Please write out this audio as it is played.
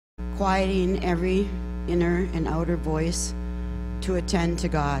quieting every inner and outer voice to attend to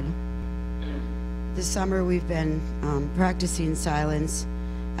God. This summer we've been practicing silence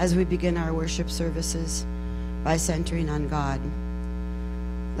as we begin our worship services by centering on God.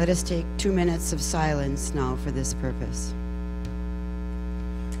 Let us take 2 minutes of silence now for this purpose.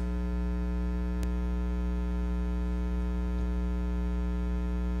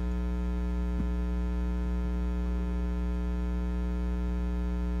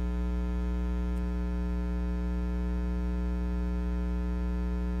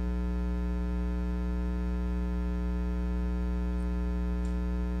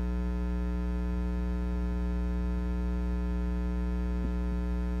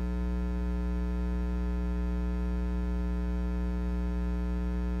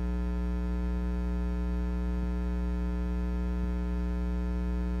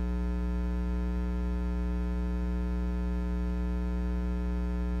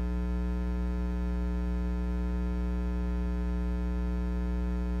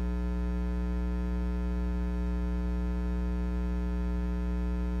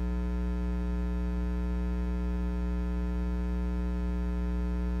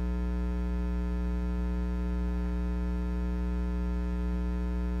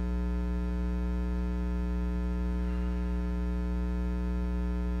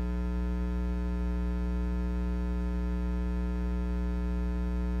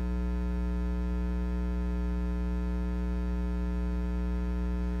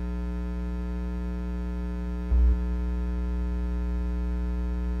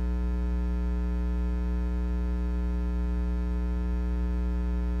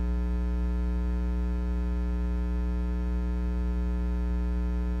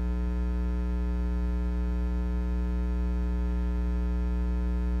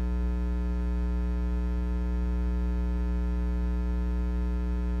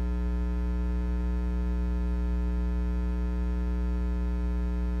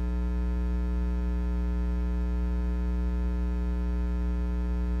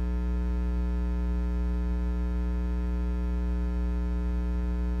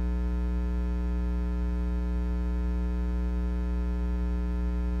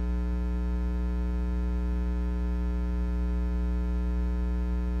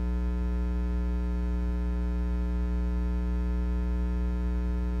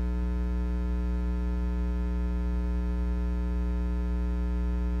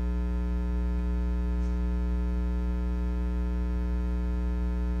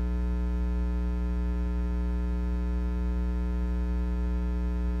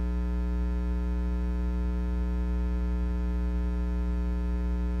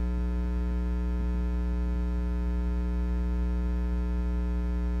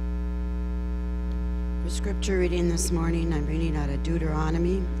 Scripture reading this morning, I'm reading out of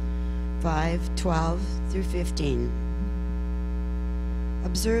Deuteronomy 5:12 through 15.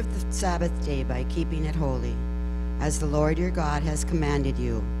 Observe the Sabbath day by keeping it holy, as the Lord your God has commanded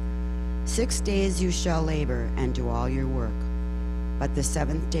you. 6 days you shall labor and do all your work, but the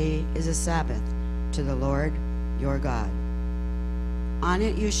seventh day is a Sabbath to the Lord your God. On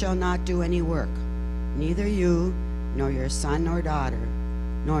it you shall not do any work, neither you, nor your son or daughter,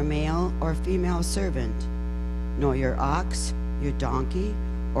 nor male or female servant, nor your ox, your donkey,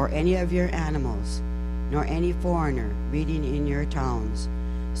 or any of your animals, nor any foreigner reading in your towns,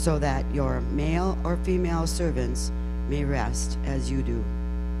 so that your male or female servants may rest as you do.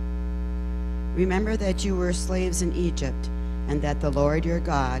 Remember that you were slaves in Egypt, and that the Lord your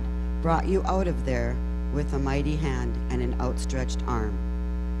God brought you out of there with a mighty hand and an outstretched arm.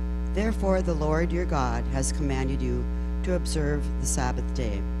 Therefore the Lord your God has commanded you to observe the Sabbath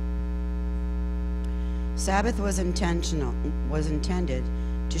day. Sabbath was intended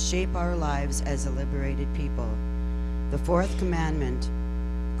to shape our lives as a liberated people. The fourth commandment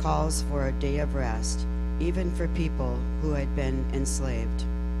calls for a day of rest, even for people who had been enslaved.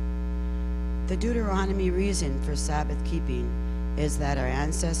 The Deuteronomy reason for Sabbath keeping is that our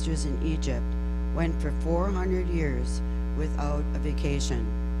ancestors in Egypt went for 400 years without a vacation.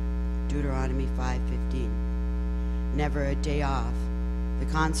 Deuteronomy 5:15. Never a day off. The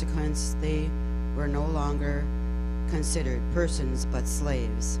consequence, they were no longer considered persons but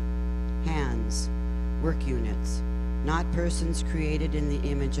slaves, hands, work units, not persons created in the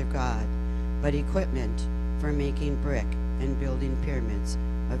image of God, but equipment for making brick and building pyramids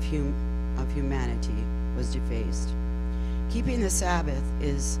of humanity was defaced. Keeping the Sabbath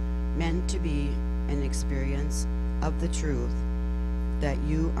is meant to be an experience of the truth that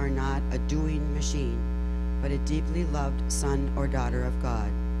you are not a doing machine, but a deeply loved son or daughter of God.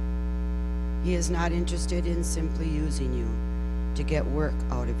 He is not interested in simply using you. to get work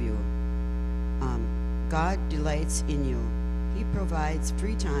out of you. God delights in you. He provides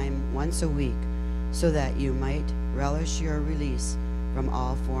free time once a week so that you might relish your release from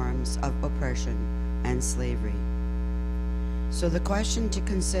all forms of oppression and slavery. So the question to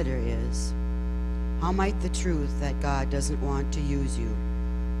consider is, how might the truth that God doesn't want to use you,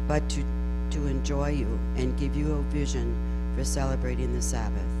 but to enjoy you and give you a vision for celebrating the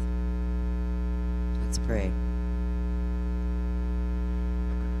Sabbath? Let's pray.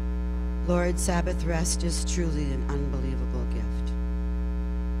 Lord, Sabbath rest is truly an unbelievable gift.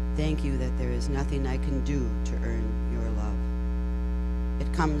 Thank you that there is nothing I can do to earn your love.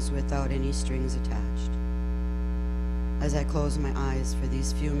 It comes without any strings attached. As I close my eyes for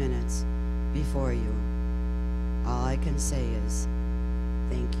these few minutes before you, all I can say is,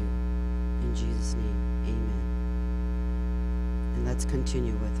 thank you. In Jesus' name, amen. And let's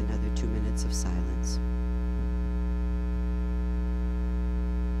continue with another 2 minutes of silence.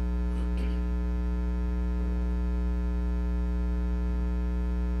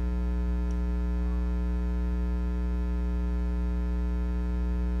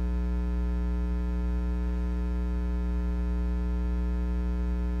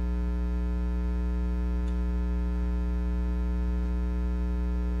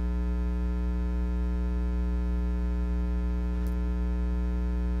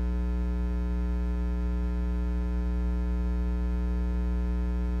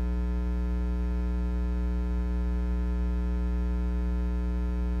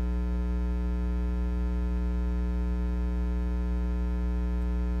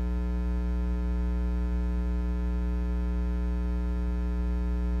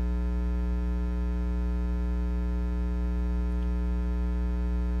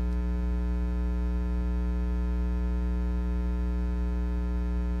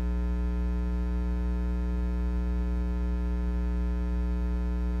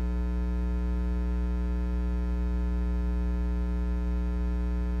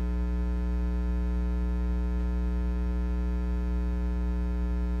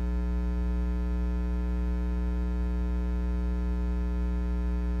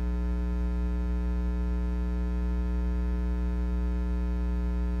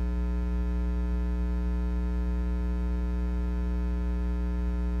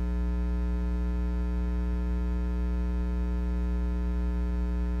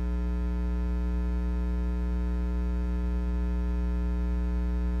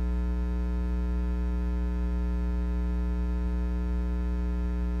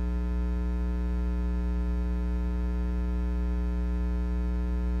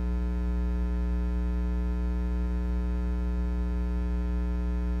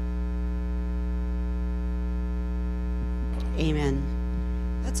 Amen.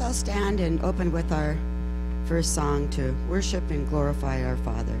 Let's all stand and open with our first song to worship and glorify our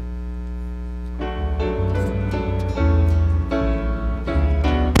Father.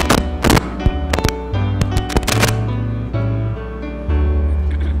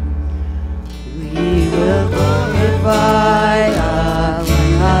 We will glorify the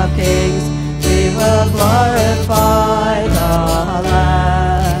King of Kings. We will glorify the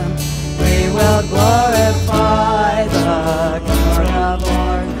Lamb. We will glorify the Lord of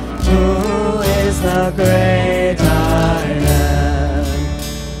Lords, who is the great I am.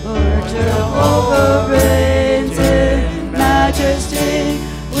 Lord Jehovah reigns in majesty.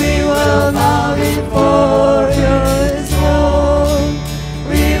 We will bow before His throne.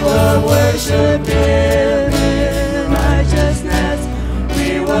 We will worship Him in righteousness.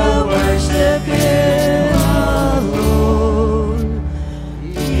 We will worship Him alone.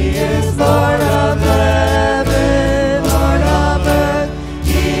 He is Lord of heaven, Lord of earth.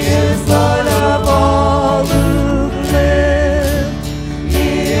 He is Lord of all who live. He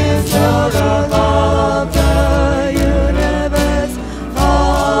is Lord of all the universe.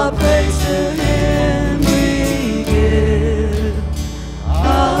 All praise to Him we give.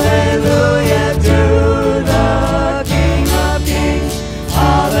 Hallelujah to the King of Kings.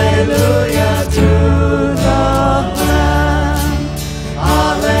 Hallelujah to the Lamb.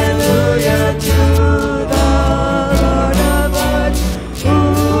 Hallelujah to the Lord of Lords, who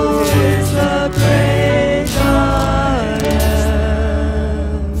is the great I am.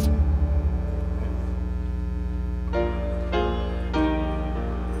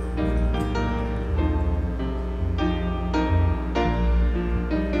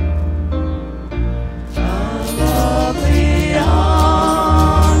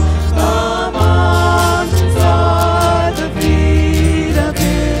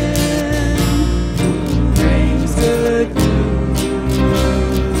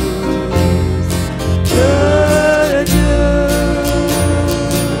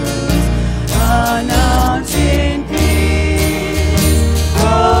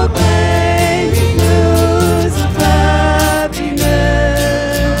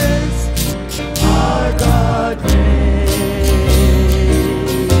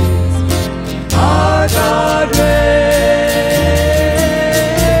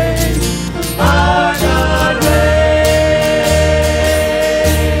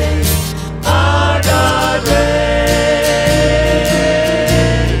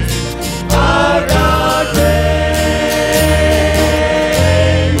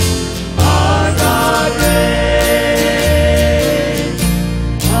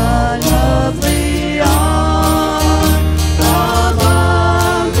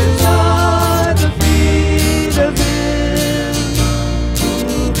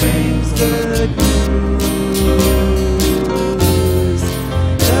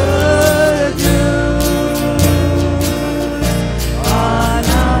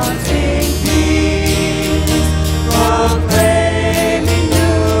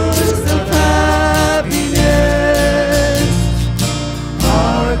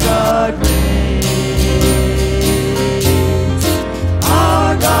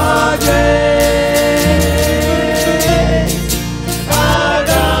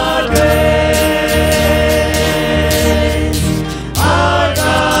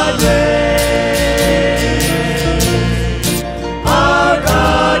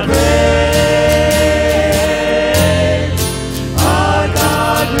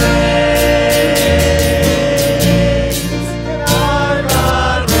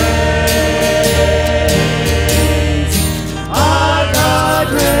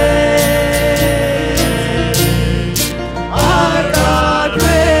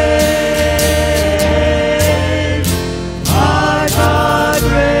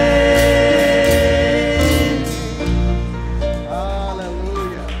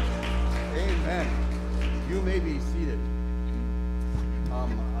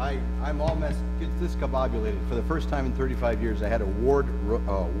 I'm all discombobulated. For the first time in 35 years, I had a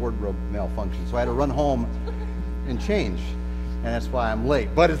wardrobe malfunction, so I had to run home and change, and that's why I'm late.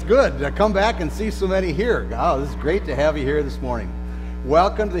 But it's good to come back and see so many here. Oh, this is great to have you here this morning.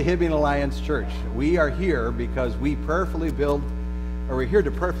 Welcome to the Hibbing Alliance Church. We are here because we're here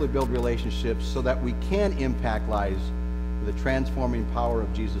to prayerfully build relationships so that we can impact lives with the transforming power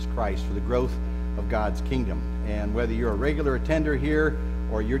of Jesus Christ for the growth of God's kingdom. And whether you're a regular attender here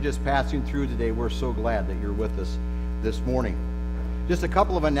or you're just passing through today, we're so glad that you're with us this morning. Just a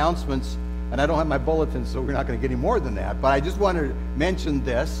couple of announcements, and I don't have my bulletin, so we're not going to get any more than that, but I just wanted to mention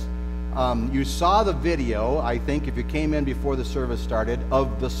this. You saw the video, I think, if you came in before the service started,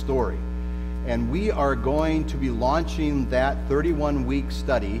 of the story. And we are going to be launching that 31-week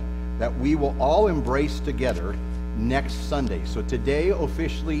study that we will all embrace together next Sunday. So today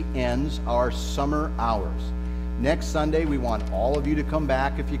officially ends our summer hours. Next Sunday, we want all of you to come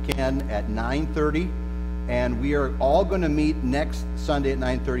back if you can at 9:30, and we are all going to meet next Sunday at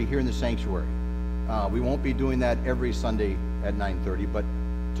 9:30 here in the sanctuary. We won't be doing that every Sunday at 9:30, but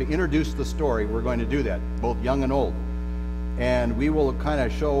to introduce the story, we're going to do that, both young and old. And we will kind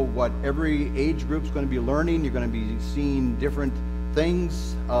of show what every age group's going to be learning. You're going to be seeing different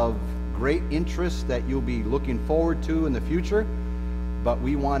things of great interest that you'll be looking forward to in the future, but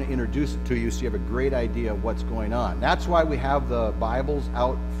we want to introduce it to you so you have a great idea of what's going on. That's why we have the Bibles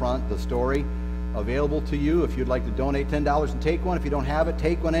out front, the story, available to you. If you'd like to donate $10 and take one, if you don't have it,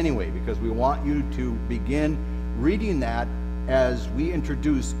 take one anyway, because we want you to begin reading that as we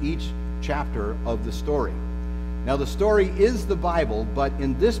introduce each chapter of the story. Now, the story is the Bible, but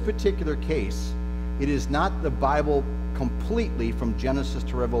in this particular case, it is not the Bible completely from Genesis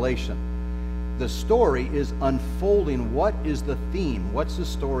to Revelation. The story is unfolding what is the theme, what's the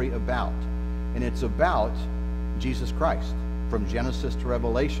story about? And it's about Jesus Christ from Genesis to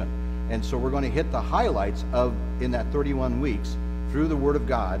Revelation. And so we're going to hit the highlights of, in that 31 weeks, through the Word of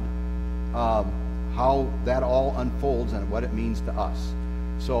God, how that all unfolds and what it means to us.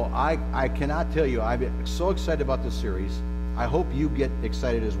 So I cannot tell you, I'm so excited about this series. I hope you get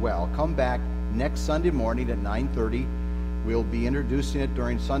excited as well. Come back next Sunday morning at 9:30. We'll be introducing it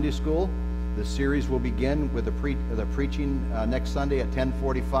during Sunday school. The series will begin with the preaching next Sunday at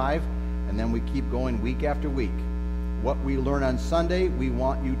 10:45, and then we keep going week after week. What we learn on Sunday, we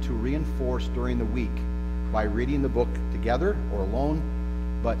want you to reinforce during the week by reading the book together or alone,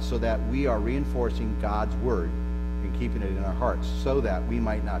 but so that we are reinforcing God's Word and keeping it in our hearts so that we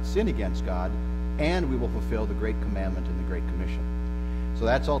might not sin against God, and we will fulfill the Great Commandment and the Great Commission. So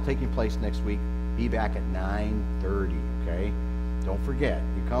that's all taking place next week. Be back at 9:30, okay? Don't forget,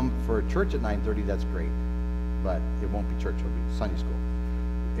 you come for church at 9:30, that's great, but it won't be church, it'll be Sunday school.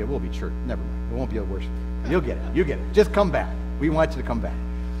 It will be church, never mind. It won't be a worship. You'll get it, you get it. Just come back. We want you to come back.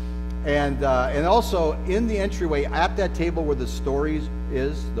 And also, in the entryway, at that table where the stories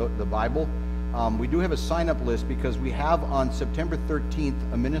is, the Bible, we do have a sign-up list because we have on September 13th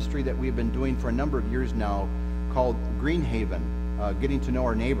a ministry that we've been doing for a number of years now called Green Haven, getting to know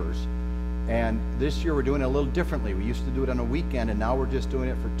our neighbors. And this year we're doing it a little differently. We used to do it on a weekend, and now we're just doing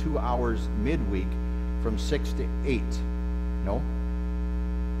it for 2 hours midweek from 6 to 8. No?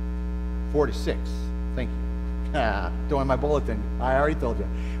 4 to 6. Thank you. Don't have my bulletin. I already told you.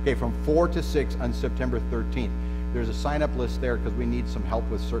 Okay, from 4 to 6 on September 13th. There's a sign-up list there because we need some help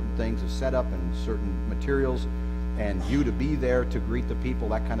with certain things, a setup and certain materials, and you to be there to greet the people,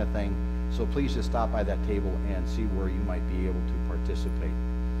 that kind of thing. So please just stop by that table and see where you might be able to participate.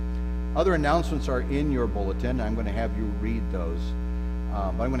 Other announcements are in your bulletin. I'm going to have you read those.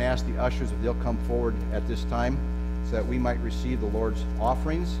 But I'm going to ask the ushers if they'll come forward at this time so that we might receive the Lord's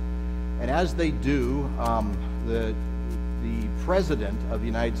offerings. And as they do, the President of the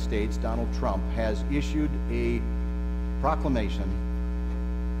United States, Donald Trump, has issued a proclamation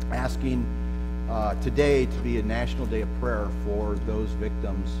asking today to be a national day of prayer for those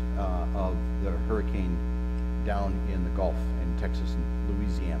victims of the hurricane down in the Gulf in Texas and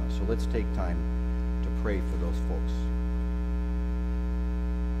Louisiana. So let's take time to pray for those folks.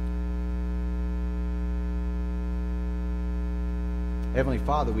 Heavenly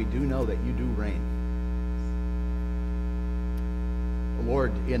Father, we do know that you do reign.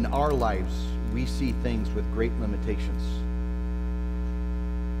 Lord, in our lives, we see things with great limitations.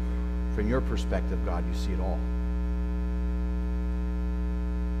 From your perspective, God, you see it all.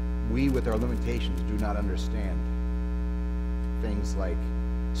 We, with our limitations, do not understand things like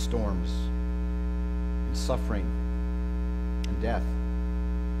storms and suffering and death.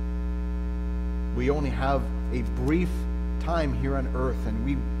 We only have a brief time here on earth, and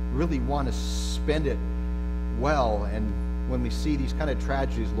we really want to spend it well and when we see these kind of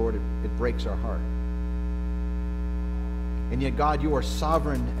tragedies, Lord, it breaks our heart. And yet, God, you are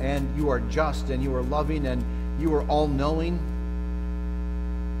sovereign, and you are just, and you are loving, and you are all-knowing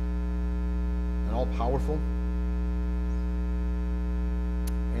and all-powerful.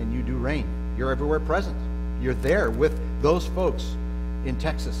 And you do reign. You're everywhere present. You're there with those folks in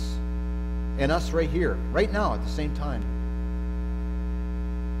Texas and us right here, right now at the same time.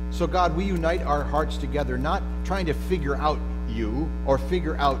 So God, we unite our hearts together, not trying to figure out you or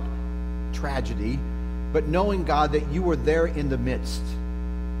figure out tragedy, but knowing, God, that you are there in the midst.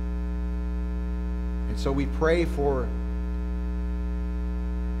 And so we pray for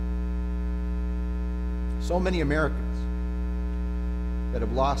so many Americans that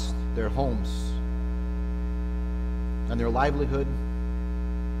have lost their homes and their livelihood.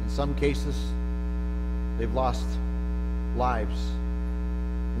 In some cases, they've lost lives,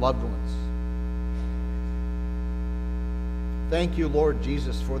 loved ones. Thank you, Lord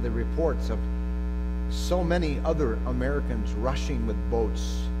Jesus, for the reports of so many other Americans rushing with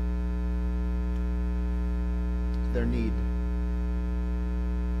boats to their need.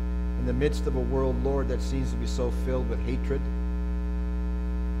 In the midst of a world, Lord, that seems to be so filled with hatred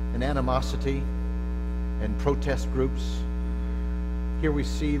and animosity and protest groups, here we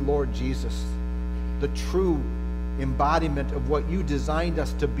see, Lord Jesus, the true embodiment of what you designed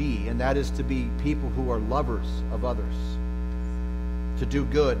us to be, and that is to be people who are lovers of others, to do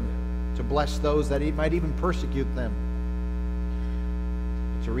good, to bless those that might even persecute them,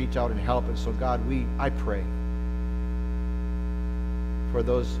 to reach out and help. And so, God, I pray for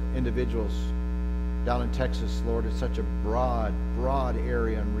those individuals down in Texas, Lord. It's such a broad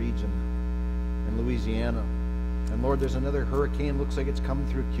area and region, in Louisiana. And Lord, there's another hurricane, looks like it's coming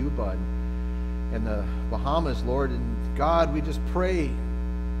through Cuba and the Bahamas, Lord. And God, we just pray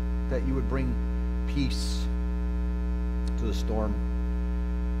that you would bring peace to the storm,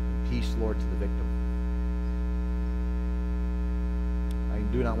 and peace, Lord, to the victim. I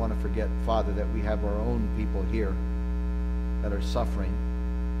do not want to forget, Father, that we have our own people here that are suffering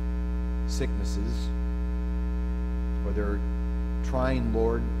sicknesses, or they're trying,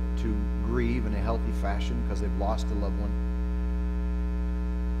 Lord, to grieve in a healthy fashion because they've lost a loved one,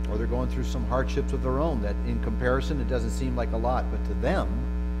 or they're going through some hardships of their own that in comparison it doesn't seem like a lot, but to them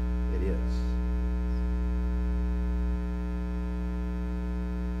it is.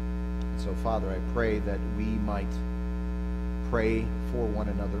 And so, Father, I pray that we might pray for one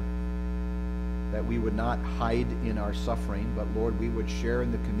another, that we would not hide in our suffering, but Lord, we would share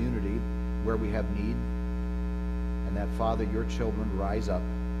in the community where we have need, and that, Father, your children rise up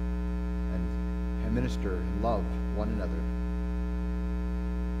and minister and love one another.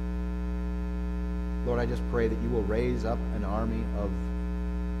 Lord, I just pray that you will raise up an army of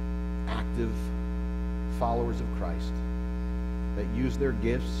active followers of Christ that use their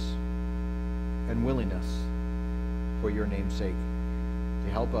gifts and willingness for your name's sake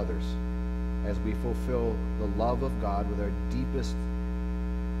to help others as we fulfill the love of God with our deepest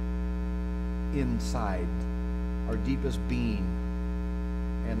inside, our deepest being,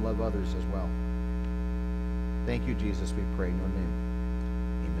 and love others as well. Thank you, Jesus, we pray in your name.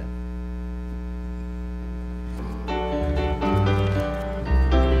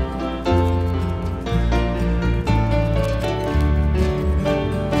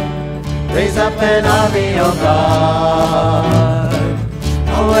 Raise up an army, O God.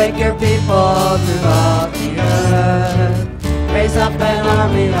 Awake your people throughout the earth. Raise up an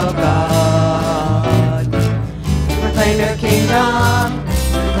army, O God. Proclaim your kingdom,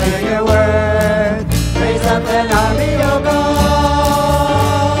 declare your word. Raise up an army, O God.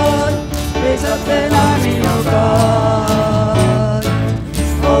 Raise up an army, O God.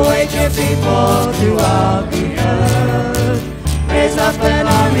 Awake your people throughout the earth. Raise up an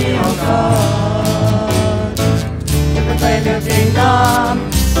army, O God, to proclaim your kingdom,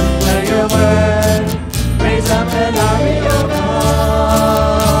 declare your word. Raise up an army, O God.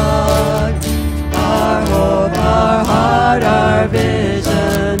 Our hope, our heart, our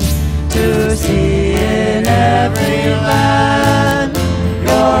vision, to see in every land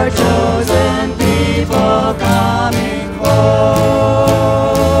your chosen people coming forth,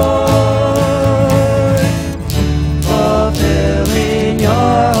 fulfilling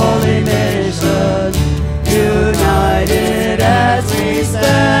your holy mission, united as we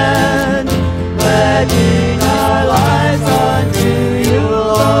stand.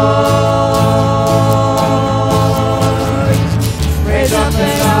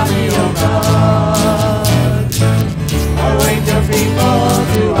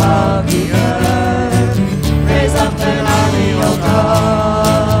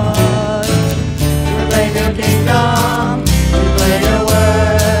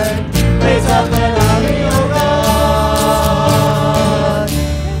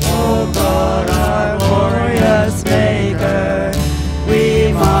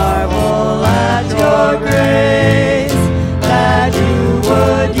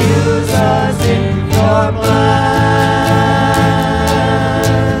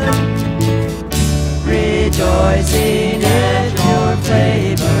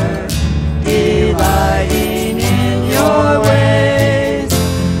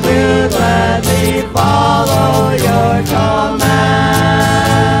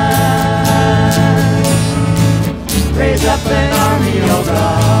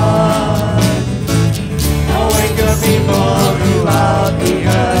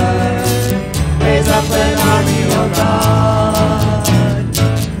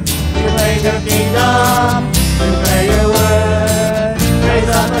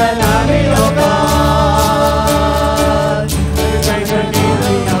 an army, O God. Raise up an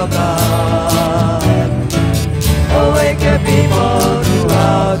army, O God. Awake your people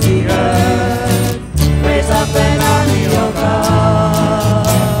throughout the earth. Raise up an army, O God.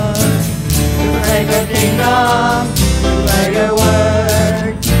 To proclaim your kingdom, to declare your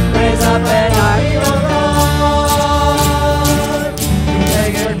word. Raise up an army, O God. To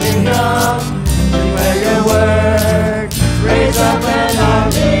proclaim your kingdom, to declare your word. Raise up an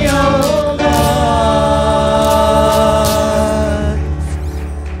army, O God.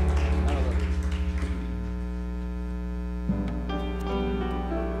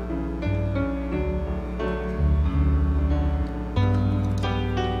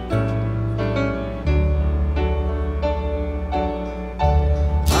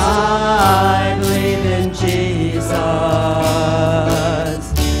 I believe in Jesus.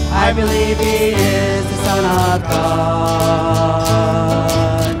 I believe He is the Son of God.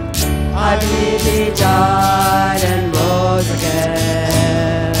 I believe He died and rose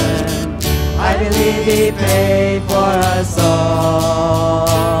again. I believe He paid for us all.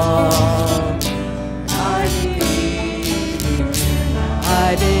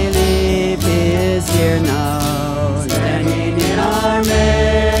 I believe He is here now, standing in our midst.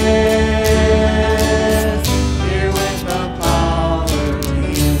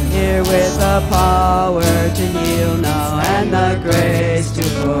 Here with the power to heal now, and the grace to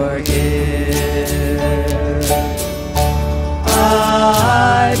forgive.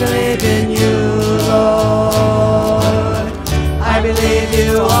 I believe in you, Lord. I believe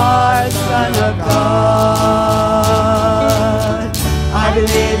you are the Son of God. I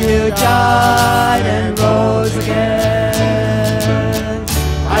believe you died and rose again.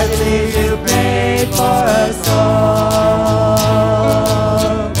 I believe you paid for us all.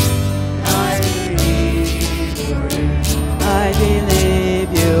 I believe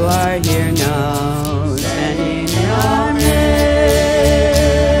you are here now, standing in our midst.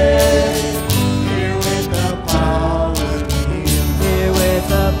 Here with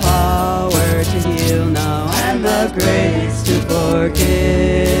the power to heal now, and the grace to forgive.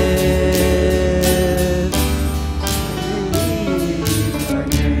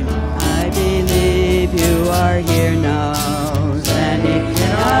 I believe you are here now, standing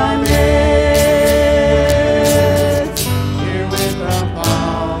in our midst. Here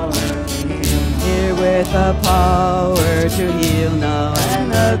with the power to heal now,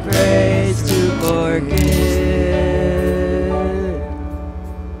 and the grace to forgive.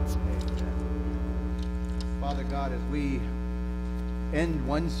 Father God, as we end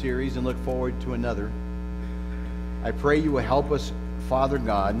one series and look forward to another, I pray you will help us, Father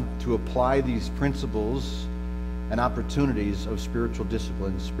God, to apply these principles and opportunities of spiritual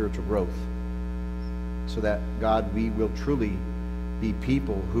discipline, spiritual growth, so that, God, we will truly be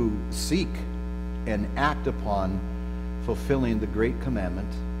people who seek and act upon fulfilling the great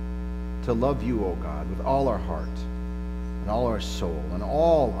commandment to love you, O God, with all our heart and all our soul and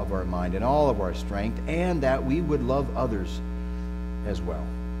all of our mind and all of our strength, and that we would love others as well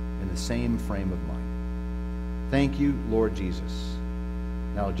in the same frame of mind. Thank you, Lord Jesus.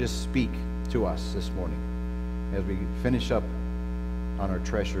 Now just speak to us this morning as we finish up on our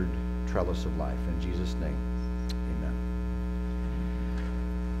treasured trellis of life. In Jesus' name, amen.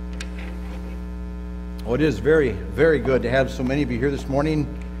 Well, it is very, very good to have so many of you here this morning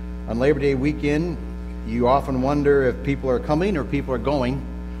on Labor Day weekend. You often wonder if people are coming or people are going.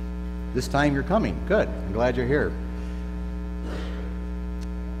 This time you're coming. Good. I'm glad you're here.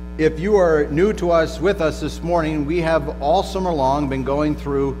 If you are new to us, with us this morning, we have all summer long been going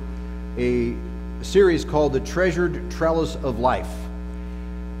through a series called The Treasured Trellis of Life.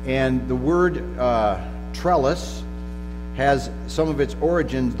 And the word trellis has some of its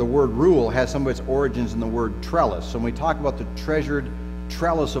origins, the word rule has some of its origins in the word trellis. So when we talk about the treasured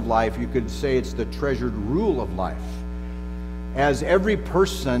trellis of life, you could say it's the treasured rule of life. As every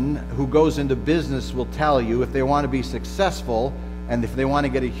person who goes into business will tell you, if they want to be successful and if they want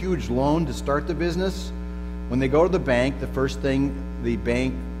to get a huge loan to start the business, when they go to the bank, the first thing the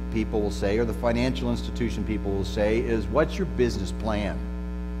bank people will say, or the financial institution people will say, is, what's your business plan?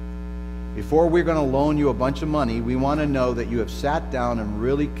 Before we're going to loan you a bunch of money, we want to know that you have sat down and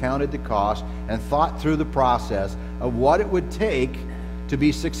really counted the cost and thought through the process of what it would take to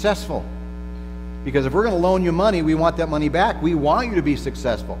be successful. Because if we're going to loan you money, we want that money back. We want you to be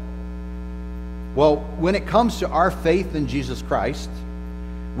successful. Well, when it comes to our faith in Jesus Christ,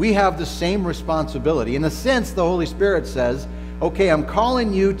 we have the same responsibility. In a sense, the Holy Spirit says, okay, I'm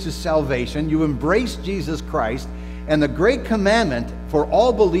calling you to salvation. You embrace Jesus Christ. And the great commandment for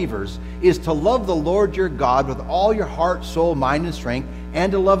all believers is to love the Lord your God with all your heart, soul, mind, and strength,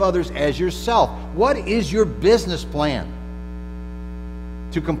 and to love others as yourself. What is your business plan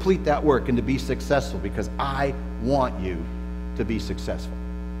to complete that work and to be successful? Because I want you to be successful.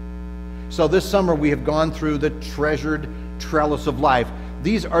 So this summer we have gone through the treasured trellis of life.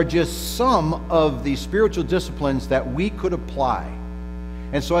 These are just some of the spiritual disciplines that we could apply.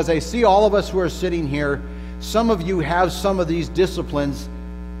 And so as I see all of us who are sitting here, some of you have some of these disciplines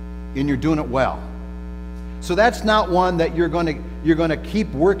and you're doing it well. So that's not one that you're going to keep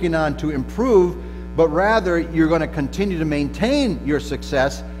working on to improve, but rather you're going to continue to maintain your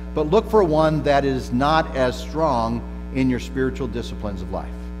success, but look for one that is not as strong in your spiritual disciplines of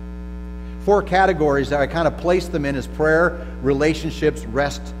life. 4 categories that I kind of place them in as prayer, relationships,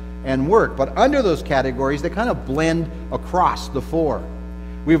 rest, and work. But under those categories, they kind of blend across the 4.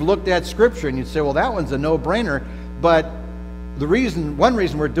 We've looked at Scripture, and you'd say, well, that one's a no-brainer. But one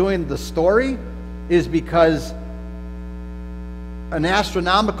reason we're doing the story is because an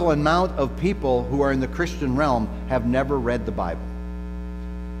astronomical amount of people who are in the Christian realm have never read the Bible.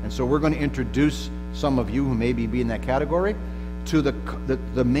 And so we're going to introduce some of you who maybe be in that category to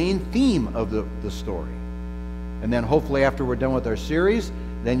the main theme of the story. And then hopefully after we're done with our series,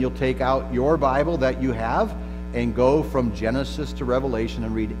 then you'll take out your Bible that you have and go from Genesis to Revelation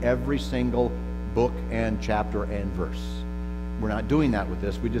and read every single book and chapter and verse. We're not doing that with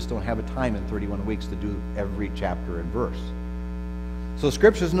this. We just don't have a time in 31 weeks to do every chapter and verse. So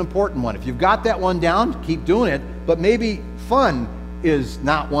Scripture is an important one. If you've got that one down, keep doing it, but maybe fun is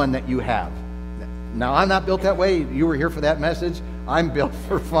not one that you have. Now, I'm not built that way. You were here for that message. I'm built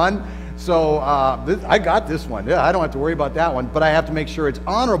for fun. So I got this one. Yeah, I don't have to worry about that one, but I have to make sure it's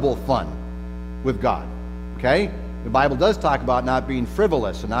honorable fun with God. Okay? The Bible does talk about not being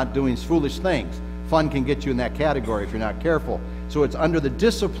frivolous and not doing foolish things. Fun can get you in that category if you're not careful. So it's under the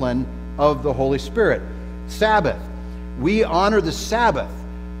discipline of the Holy Spirit. Sabbath. We honor the Sabbath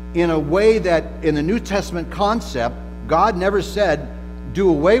in a way that in the New Testament concept, God never said, do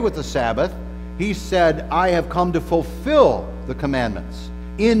away with the Sabbath. He said, I have come to fulfill the commandments.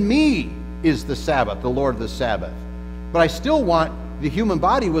 In me is the Sabbath, the Lord of the Sabbath. But I still want, the human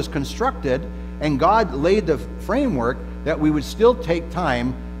body was constructed, and God laid the framework that we would still take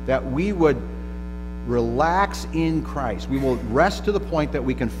time, that we would relax in Christ. We will rest to the point that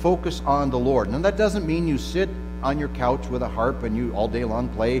we can focus on the Lord. And that doesn't mean you sit on your couch with a harp and you all day long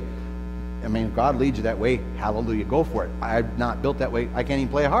play. I mean, if God leads you that way, hallelujah, go for it. I'm not built that way. I can't even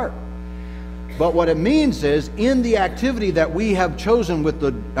play a harp. But what it means is, in the activity that we have chosen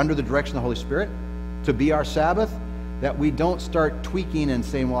under the direction of the Holy Spirit to be our Sabbath, that we don't start tweaking and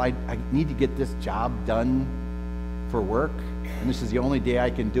saying, well, I need to get this job done for work, and this is the only day I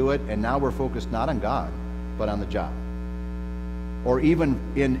can do it, and now we're focused not on God, but on the job. Or even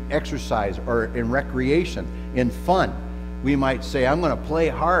in exercise or in recreation, in fun. We might say, I'm going to play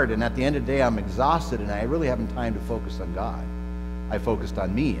hard, and at the end of the day, I'm exhausted, and I really haven't time to focus on God. I focused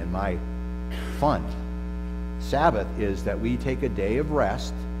on me and my fun. Sabbath is that we take a day of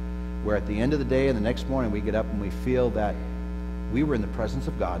rest, where at the end of the day and the next morning we get up and we feel that we were in the presence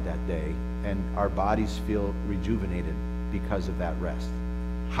of God that day, and our bodies feel rejuvenated because of that rest.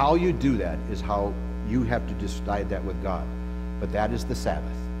 How you do that is how you have to decide that with God. But that is the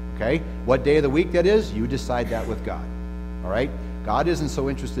Sabbath, okay? What day of the week that is, you decide that with God, all right? God isn't so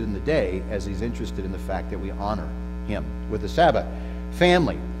interested in the day as he's interested in the fact that we honor him with the Sabbath.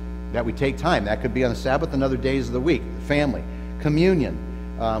 Family, that we take time. That could be on the Sabbath and other days of the week. Family. Communion.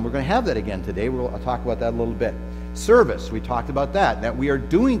 We're going to have that again today. I'll talk about that a little bit. Service. We talked about that we are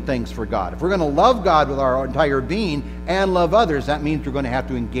doing things for God. If we're going to love God with our entire being and love others, that means we're going to have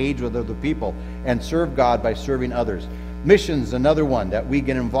to engage with other people and serve God by serving others. Missions, another one, that we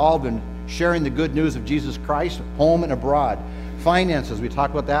get involved in sharing the good news of Jesus Christ, home and abroad. Finances, we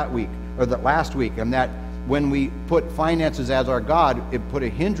talked about that week, or that last week, and that when we put finances as our God, it put a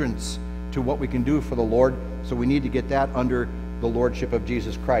hindrance to what we can do for the Lord, so we need to get that under the lordship of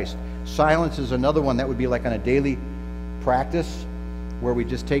Jesus Christ. Silence is another one that would be like on a daily practice, where we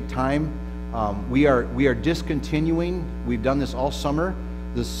just take time. We are discontinuing, we've done this all summer,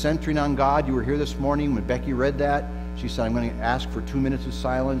 the centering on God. You were here this morning when Becky read that. She said, I'm going to ask for 2 minutes of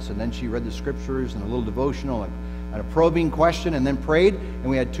silence, and then she read the scriptures and a little devotional and a probing question, and then prayed, and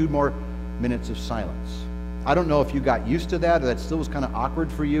we had 2 more minutes of silence. I don't know if you got used to that, or that still was kind of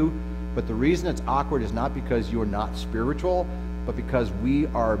awkward for you, but the reason it's awkward is not because you are not spiritual, but because we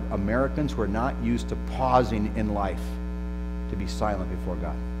are Americans who are not used to pausing in life to be silent before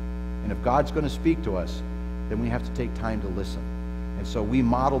God. And if God's going to speak to us, then we have to take time to listen. And so we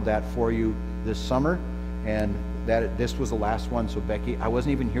modeled that for you this summer, and this was the last one. So Becky, I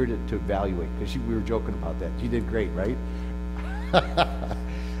wasn't even here to evaluate, because we were joking about that. You did great, right?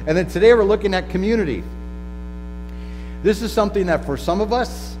 And then today we're looking at community. This is something that for some of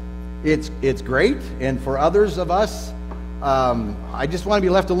us, it's great, and for others of us, I just want to be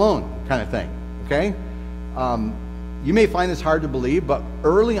left alone kind of thing, okay? You may find this hard to believe, but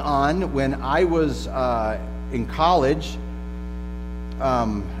early on when I was in college,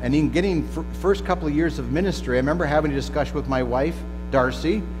 and in getting first couple of years of ministry, I remember having a discussion with my wife,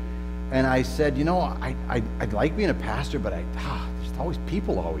 Darcy, and I said, you know, I'd like being a pastor, but there's always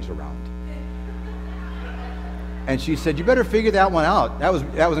people always around. And she said, you better figure that one out. That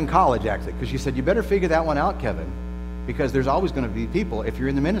was in college, actually, because she said, you better figure that one out, Kevin, because there's always going to be people if you're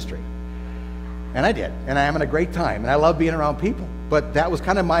in the ministry. And I did, and I am having a great time, and I love being around people. But that was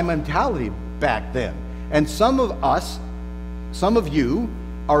kind of my mentality back then. And some of you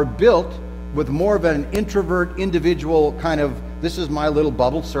are built with more of an introvert, individual kind of, this is my little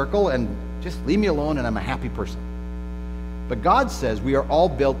bubble circle, and just leave me alone, and I'm a happy person. But God says we are all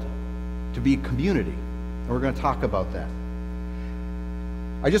built to be community. And we're going to talk about that.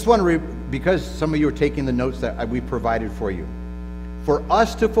 I just want to, because some of you are taking the notes that we provided for you. For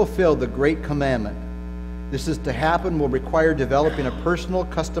us to fulfill the great commandment, this is to happen will require developing a personal,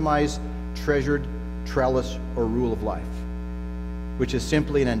 customized, treasured trellis or rule of life, which is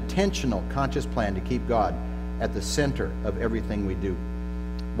simply an intentional, conscious plan to keep God at the center of everything we do.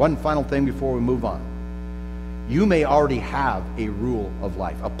 One final thing before we move on. You may already have a rule of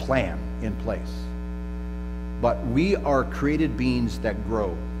life, a plan in place. But we are created beings that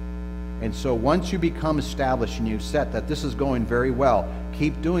grow. And so once you become established and you've set that this is going very well,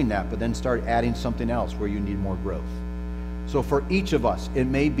 keep doing that, but then start adding something else where you need more growth. So for each of us, it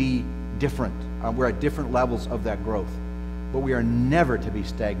may be different. We're at different levels of that growth. But we are never to be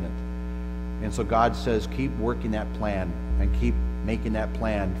stagnant. And so God says, keep working that plan and keep making that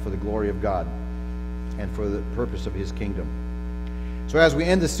plan for the glory of God and for the purpose of His kingdom. So as we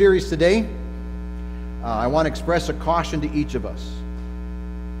end the series today, I want to express a caution to each of us.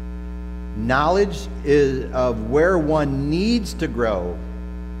 Knowledge of where one needs to grow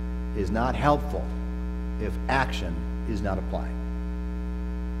is not helpful if action is not applied.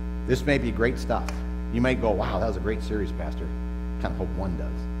 This may be great stuff. You might go, wow, that was a great series, Pastor. I kind of hope one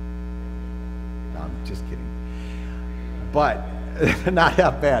does. No, I'm just kidding. But, not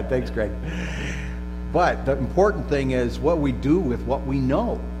that bad. Thanks, Greg. But the important thing is what we do with what we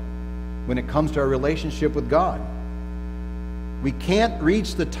know when it comes to our relationship with God. We can't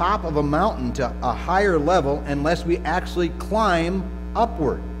reach the top of a mountain to a higher level unless we actually climb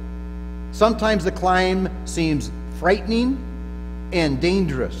upward. Sometimes the climb seems frightening and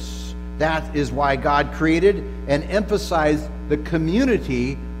dangerous. That is why God created and emphasized the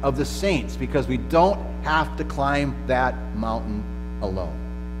community of the saints, because we don't have to climb that mountain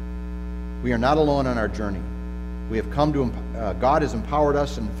alone. We are not alone on our journey. We have come to, God has empowered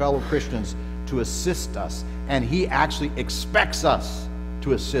us and fellow Christians to assist us, and He actually expects us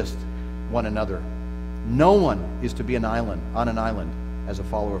to assist one another. No one is to be on an island as a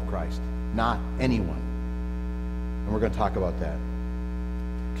follower of Christ. Not anyone. And we're going to talk about that.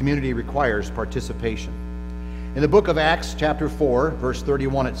 Community requires participation. In the book of Acts, chapter 4, verse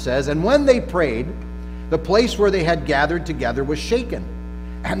 31, it says, "And when they prayed, the place where they had gathered together was shaken,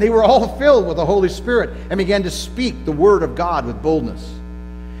 and they were all filled with the Holy Spirit and began to speak the word of God with boldness.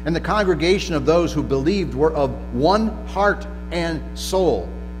 And the congregation of those who believed were of one heart and soul,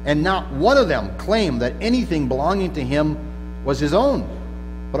 and not one of them claimed that anything belonging to him was his own,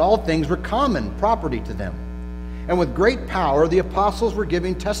 but all things were common property to them. And with great power the apostles were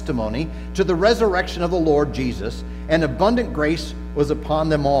giving testimony to the resurrection of the Lord Jesus, and abundant grace was upon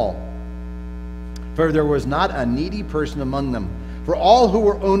them all. For there was not a needy person among them. For all who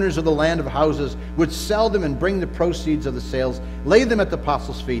were owners of the land of houses would sell them and bring the proceeds of the sales, lay them at the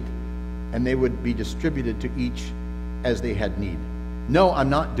apostles' feet, and they would be distributed to each as they had need." No, I'm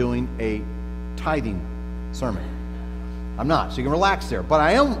not doing a tithing sermon. I'm not, so you can relax there. But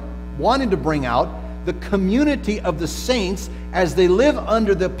I am wanting to bring out the community of the saints as they live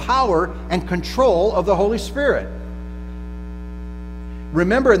under the power and control of the Holy Spirit.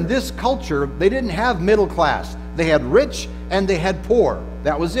 Remember, in this culture, they didn't have middle class. They had rich and they had poor.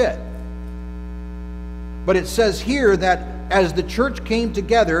 That was it. But it says here that as the church came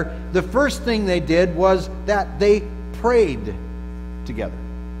together, the first thing they did was that they prayed together.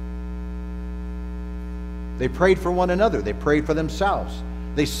 They prayed for one another. They prayed for themselves.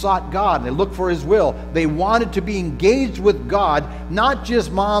 They sought God. They looked for His will. They wanted to be engaged with God, not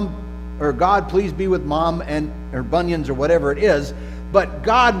just mom or God, please be with mom and her bunions or whatever it is, But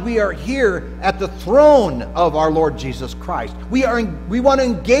God, we are here at the throne of our Lord Jesus Christ. We want to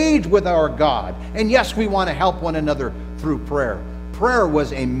engage with our God. And yes, we want to help one another through prayer. Prayer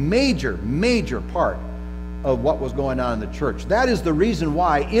was a major, major part of what was going on in the church. That is the reason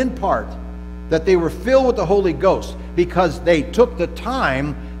why, in part, that they were filled with the Holy Ghost, because they took the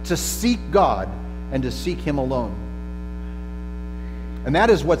time to seek God and to seek Him alone. And that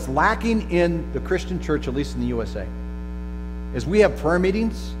is what's lacking in the Christian church, at least in the USA, is we have prayer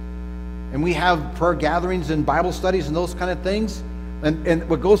meetings and we have prayer gatherings and Bible studies and those kind of things. And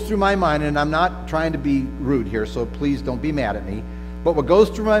what goes through my mind, and I'm not trying to be rude here, so please don't be mad at me, but what goes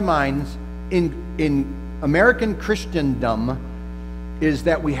through my mind in American Christendom is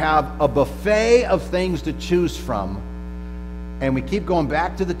that we have a buffet of things to choose from, and we keep going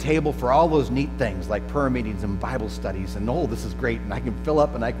back to the table for all those neat things like prayer meetings and Bible studies, and oh, this is great, and I can fill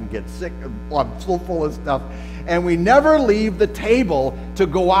up and I can get sick, I'm so full of stuff, and we never leave the table to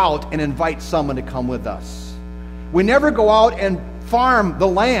go out and invite someone to come with us. We never go out and farm the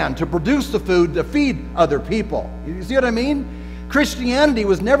land to produce the food to feed other people. You see what I mean? Christianity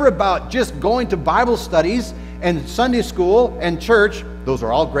was never about just going to Bible studies and Sunday school and church. Those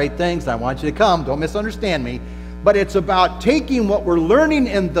are all great things. I want you to come. Don't misunderstand me. But it's about taking what we're learning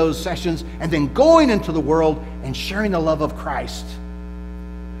in those sessions and then going into the world and sharing the love of Christ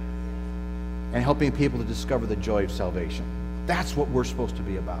and helping people to discover the joy of salvation. That's what we're supposed to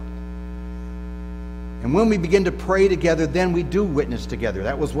be about. And when we begin to pray together, then we do witness together.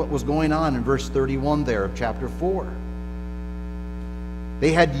 That was what was going on in verse 31 there of chapter 4.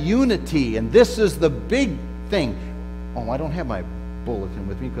 They had unity, and this is the big thing. Oh, I don't have my bulletin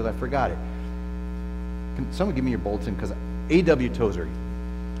with me because I forgot it. Can someone give me your bulletin? Because A.W. Tozer,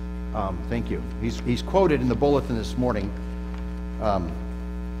 thank you. He's quoted in the bulletin this morning.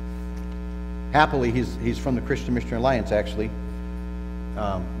 Happily, he's from the Christian Missionary Alliance, actually.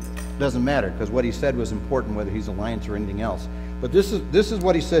 Doesn't matter, because what he said was important, whether he's Alliance or anything else. But this is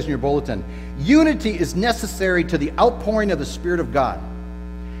what he says in your bulletin. Unity is necessary to the outpouring of the Spirit of God.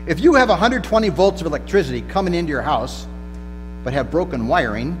 If you have 120 volts of electricity coming into your house, but have broken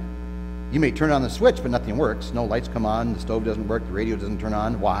wiring, you may turn on the switch, but nothing works. No lights come on, the stove doesn't work, the radio doesn't turn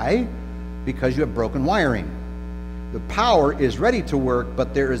on. Why? Because you have broken wiring. The power is ready to work,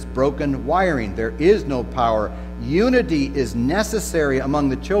 but there is broken wiring. There is no power. Unity is necessary among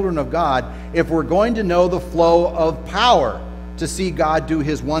the children of God if we're going to know the flow of power to see God do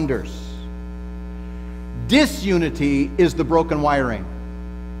His wonders. Disunity is the broken wiring.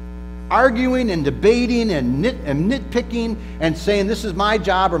 Arguing and debating and nitpicking and saying this is my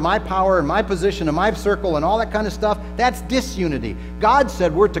job or my power and my position and my circle and all that kind of stuff, that's disunity. God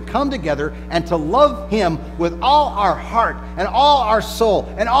said we're to come together and to love Him with all our heart and all our soul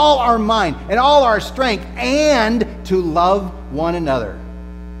and all our mind and all our strength, and to love one another.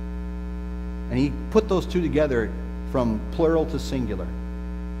 And He put those two together from plural to singular.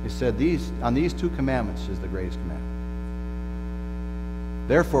 He said on these two commandments is the greatest commandment.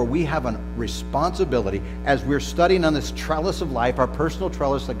 Therefore, we have a responsibility, as we're studying on this trellis of life, our personal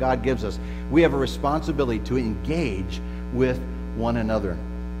trellis that God gives us, we have a responsibility to engage with one another.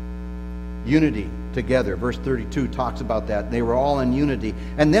 Unity together. Verse 32 talks about that. They were all in unity.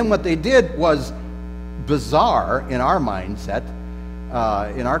 And then what they did was bizarre in our mindset,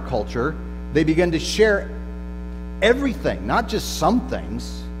 in our culture. They began to share everything, not just some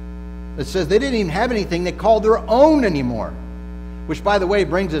things. It says they didn't even have anything they called their own anymore. Which, by the way,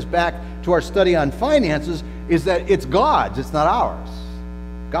 brings us back to our study on finances, is that it's God's, it's not ours.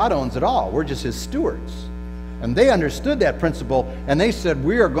 God owns it all. We're just His stewards. And they understood that principle, and they said,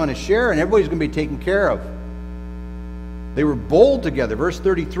 we are going to share, and everybody's going to be taken care of. They were bold together. Verse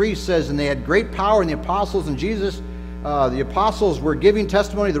 33 says, and they had great power in the apostles and Jesus. The apostles were giving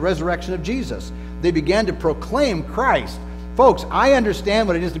testimony of the resurrection of Jesus. They began to proclaim Christ. Folks, I understand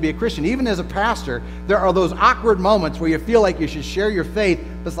what it is to be a Christian. Even as a pastor, there are those awkward moments where you feel like you should share your faith.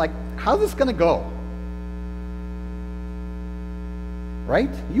 It's like, how's this going to go? Right?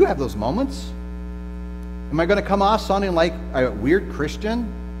 You have those moments. Am I going to come off sounding like a weird Christian?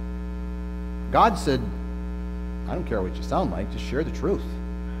 God said, I don't care what you sound like, just share the truth.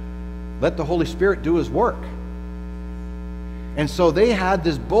 Let the Holy Spirit do His work. And so they had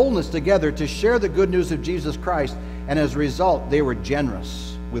this boldness together to share the good news of Jesus Christ, and as a result, they were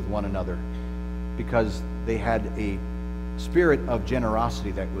generous with one another because they had a spirit of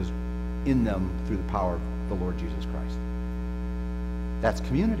generosity that was in them through the power of the Lord Jesus Christ. That's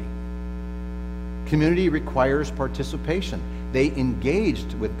community. Community requires participation. They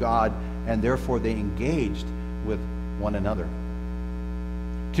engaged with God, and therefore they engaged with one another.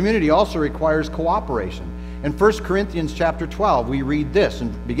 Community also requires cooperation. In 1 Corinthians chapter 12, we read this,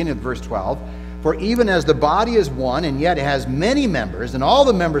 in beginning of verse 12, "For even as the body is one, and yet it has many members, and all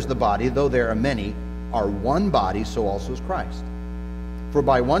the members of the body, though there are many, are one body, so also is Christ. For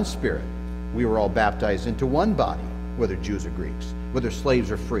by one Spirit we were all baptized into one body, whether Jews or Greeks, whether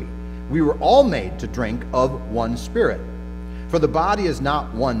slaves or free. We were all made to drink of one Spirit. For the body is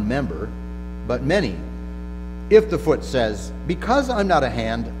not one member, but many. If the foot says, 'Because I'm not a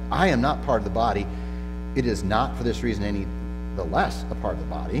hand, I am not part of the body,' it is not for this reason any the less a part of the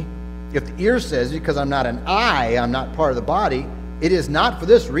body. If the ear says, 'Because I'm not an eye, I'm not part of the body,' it is not for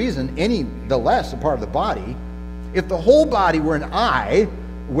this reason any the less a part of the body. If the whole body were an eye,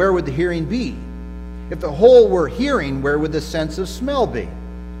 where would the hearing be? If the whole were hearing, where would the sense of smell be?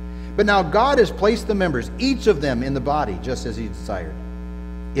 But now God has placed the members, each of them in the body, just as he desired.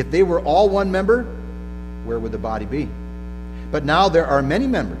 If they were all one member, where would the body be? But now there are many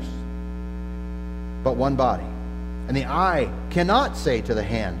members, but one body. And the eye cannot say to the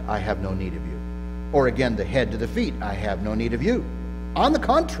hand, 'I have no need of you,' or again the head to the feet, 'I have no need of you.' On the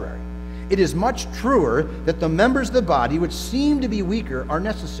contrary, it is much truer that the members of the body which seem to be weaker are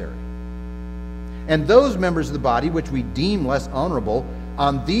necessary. And those members of the body which we deem less honorable,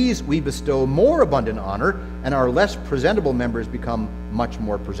 on these we bestow more abundant honor, and our less presentable members become much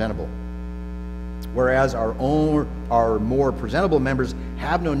more presentable. Whereas our more presentable members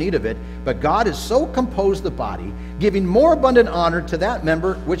have no need of it, but God has so composed the body, giving more abundant honor to that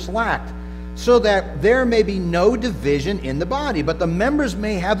member which lacked, so that there may be no division in the body, but the members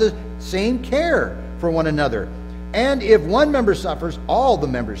may have the same care for one another. And if one member suffers, all the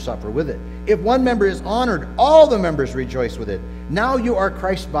members suffer with it. If one member is honored, all the members rejoice with it. Now you are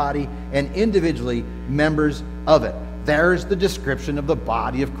Christ's body, and individually members of it." There's the description of the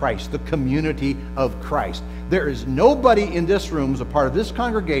body of Christ, the community of Christ. There is nobody in this room who's a part of this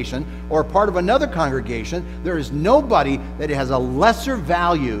congregation or a part of another congregation. There is nobody that has a lesser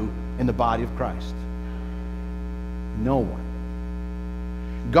value in the body of Christ. No one.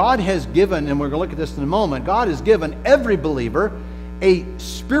 God has given, and we're going to look at this in a moment, God has given every believer a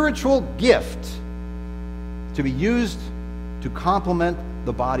spiritual gift to be used to complement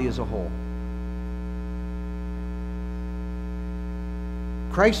the body as a whole.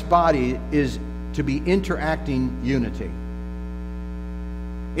 Christ's body is to be interacting unity.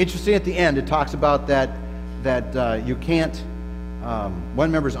 Interesting, at the end it talks about that you can't,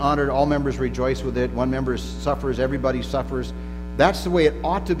 one member is honored, all members rejoice with it, one member suffers, everybody suffers. That's the way it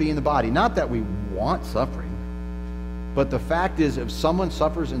ought to be in the body. Not that we want suffering, but the fact is, if someone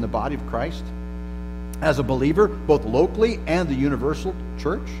suffers in the body of Christ, as a believer, both locally and the universal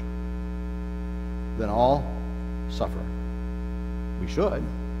church, then all suffer. We should.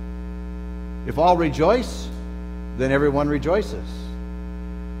 If all rejoice, then everyone rejoices.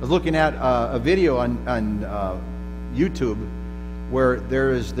 I was looking at a video on YouTube where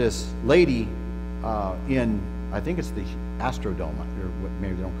there is this lady in, I think it's the Astrodome, or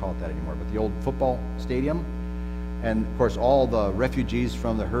maybe they don't call it that anymore, but the old football stadium. And of course all the refugees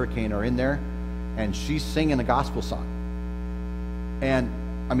from the hurricane are in there, and she's singing a gospel song. And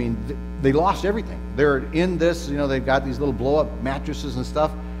I mean, they lost everything. They're in this, you know, they've got these little blow-up mattresses and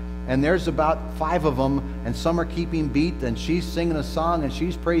stuff, and there's about 5 of them, and some are keeping beat, and she's singing a song, and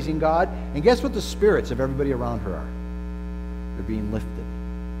she's praising God. And guess what the spirits of everybody around her are? They're being lifted.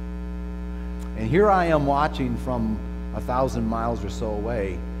 And here I am watching from 1,000 miles or so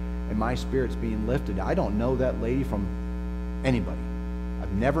away, and my spirit's being lifted. I don't know that lady from anybody.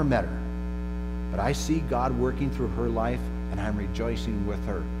 I've never met her. But I see God working through her life, and I'm rejoicing with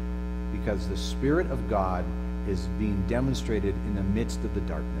her, because the Spirit of God is being demonstrated in the midst of the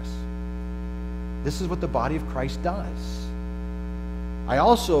darkness. This is what the body of Christ does. I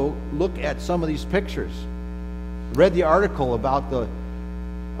also look at some of these pictures. Read the article about the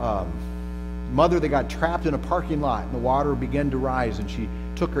mother that got trapped in a parking lot, and the water began to rise, and she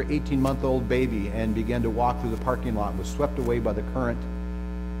took her 18-month-old baby and began to walk through the parking lot and was swept away by the current.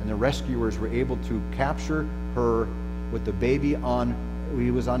 And the rescuers were able to capture her with the baby on,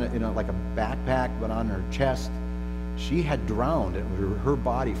 he was on like a backpack, but on her chest. She had drowned, and her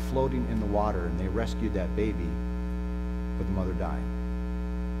body floating in the water, and they rescued that baby, but the mother died.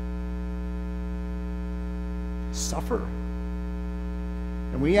 Suffer.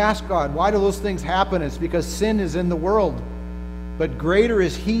 And we ask God, why do those things happen? It's because sin is in the world. But greater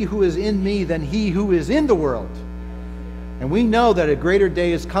is he who is in me than he who is in the world. And we know that a greater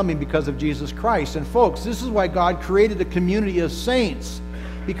day is coming because of Jesus Christ. And folks, this is why God created a community of saints.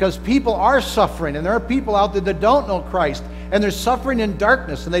 Because people are suffering, and there are people out there that don't know Christ, and they're suffering in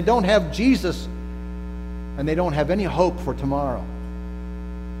darkness, and they don't have Jesus, and they don't have any hope for tomorrow.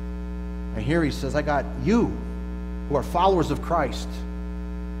 And here he says, I got you, who are followers of Christ,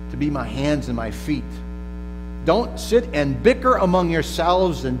 to be my hands and my feet. Don't sit and bicker among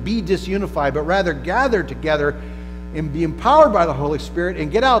yourselves and be disunified, but rather gather together and be empowered by the Holy Spirit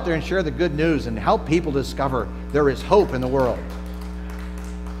and get out there and share the good news and help people discover there is hope in the world.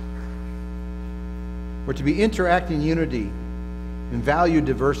 We're to be interacting in unity and value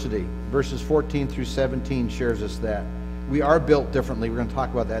diversity. Verses 14 through 17 shares us that. We are built differently. We're going to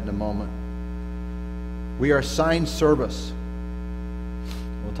talk about that in a moment. We are assigned service.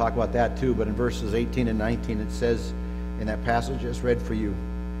 We'll talk about that too, but in verses 18 and 19 it says in that passage I just read for you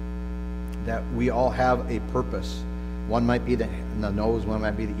that we all have a purpose. One might be the nose, one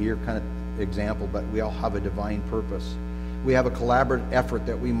might be the ear kind of example, but we all have a divine purpose. We have a collaborative effort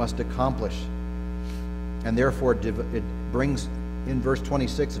that we must accomplish. And therefore it brings, in verse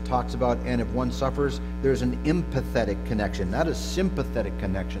 26 it talks about, and if one suffers, there's an empathetic connection, not a sympathetic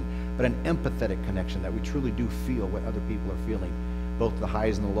connection, but an empathetic connection, that we truly do feel what other people are feeling, both the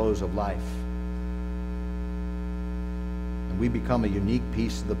highs and the lows of life. And we become a unique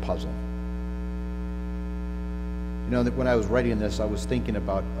piece of the puzzle. You know, that when I was writing this, I was thinking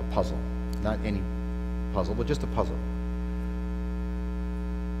about a puzzle. Not any puzzle, but just a puzzle.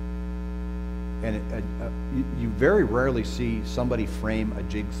 And you very rarely see somebody frame a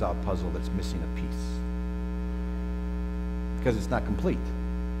jigsaw puzzle that's missing a piece, because it's not complete.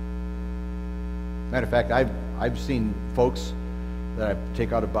 Matter of fact, I've seen folks that I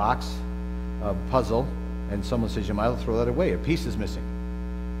take out a box, a puzzle, and someone says, you might as well throw that away. A piece is missing.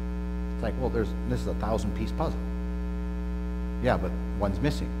 It's like, well, this is a 1,000-piece puzzle. Yeah, but one's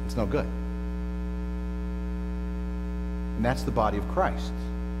missing. It's no good. And that's the body of Christ.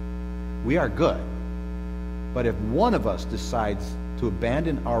 We are good. But if one of us decides to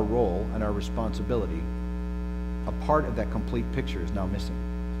abandon our role and our responsibility, a part of that complete picture is now missing.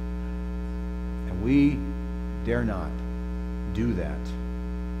 And we dare not do that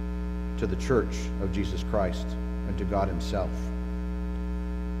to the church of Jesus Christ and to God himself.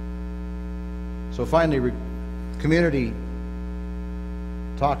 So finally, community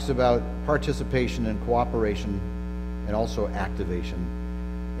talks about participation and cooperation and also activation.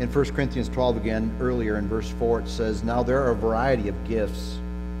 In 1 Corinthians 12 again, earlier in verse 4, it says, now there are a variety of gifts.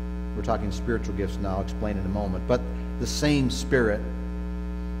 We're talking spiritual gifts now, I'll explain in a moment. But the same Spirit.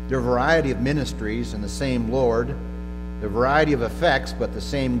 There are a variety of ministries and the same Lord. There are a variety of effects, but the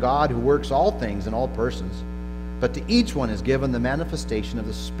same God who works all things in all persons. But to each one is given the manifestation of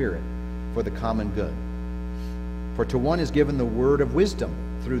the Spirit for the common good. For to one is given the word of wisdom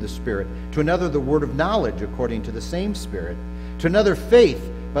through the Spirit, to another the word of knowledge according to the same Spirit, to another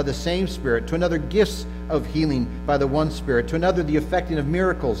faith by the same Spirit, to another gifts of healing by the one Spirit, to another the effecting of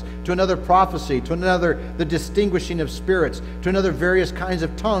miracles, to another prophecy, to another the distinguishing of spirits, to another various kinds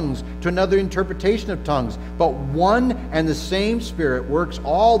of tongues, to another interpretation of tongues. But one and the same Spirit works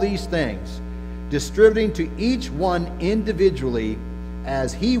all these things, distributing to each one individually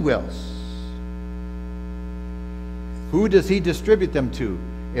as he wills. Who does he distribute them to?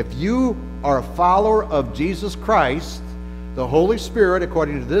 If you are a follower of Jesus Christ, the Holy Spirit,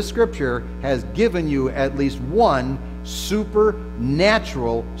 according to this scripture, has given you at least one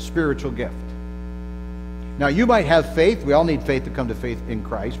supernatural spiritual gift. Now, you might have faith. We all need faith to come to faith in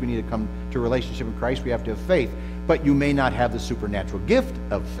Christ. We need to come to a relationship in Christ. We have to have faith. But you may not have the supernatural gift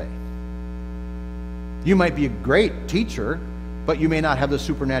of faith. You might be a great teacher, but you may not have the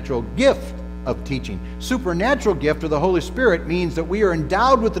supernatural gift of teaching. Supernatural gift of the Holy Spirit means that we are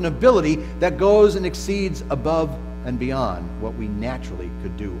endowed with an ability that goes and exceeds above and beyond what we naturally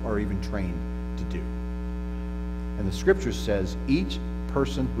could do or even trained to do. And the scripture says each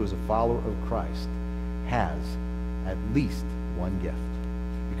person who is a follower of Christ has at least one gift,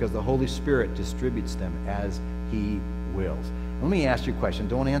 because the Holy Spirit distributes them as he wills. Let me ask you a question.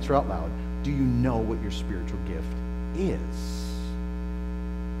 Don't answer out loud. Do you know what your spiritual gift is?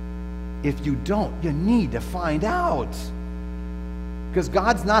 If you don't, you need to find out, because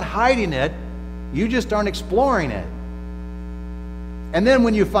God's not hiding it. You just aren't exploring it. And then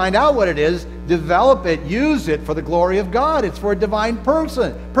when you find out what it is, develop it, use it for the glory of God. It's for a divine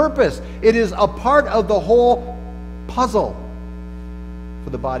purpose. It is a part of the whole puzzle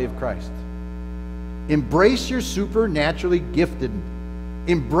for the body of Christ. Embrace your supernaturally gifted.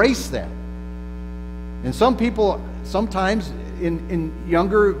 Embrace that. And some people, sometimes in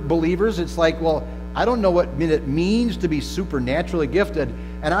younger believers, it's like, well, I don't know what it means to be supernaturally gifted.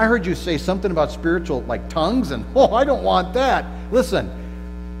 And I heard you say something about spiritual, like tongues, and oh, I don't want that. Listen,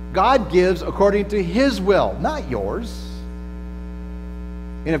 God gives according to his will, not yours.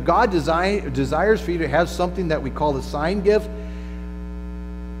 And if God desires for you to have something that we call the sign gift,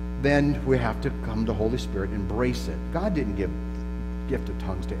 then we have to come to Holy Spirit, embrace it. God didn't give gift of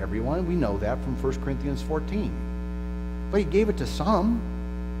tongues to everyone. We know that from 1 Corinthians 14. But he gave it to some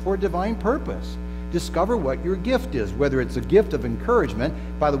for a divine purpose. Discover what your gift is, whether it's a gift of encouragement.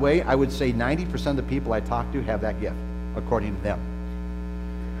 By the way, I would say 90% of the people I talk to have that gift, according to them.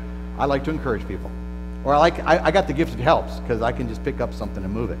 I like to encourage people. Or I got the gift that helps, because I can just pick up something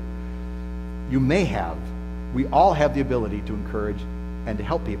and move it. We all have the ability to encourage and to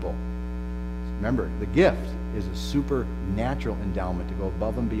help people. Remember, the gift is a supernatural endowment to go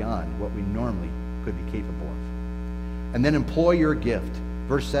above and beyond what we normally could be capable of. And then employ your gift.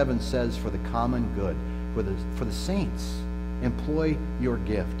 Verse 7 says, for the common good, for the saints, employ your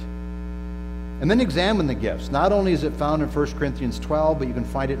gift. And then examine the gifts. Not only is it found in 1 Corinthians 12, but you can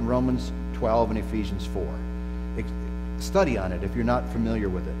find it in Romans 12 and Ephesians 4. Study on it if you're not familiar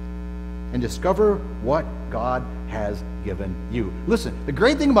with it. And discover what God has given you. Listen, the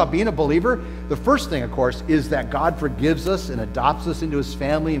great thing about being a believer, the first thing, of course, is that God forgives us and adopts us into his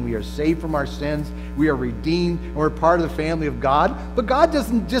family, and we are saved from our sins. We are redeemed, and we're part of the family of God. But God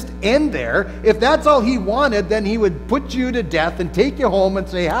doesn't just end there. If that's all he wanted, then he would put you to death and take you home and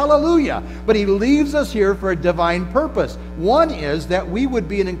say, hallelujah. But he leaves us here for a divine purpose. One is that we would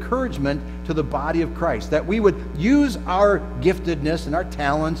be an encouragement to the body of Christ, that we would use our giftedness and our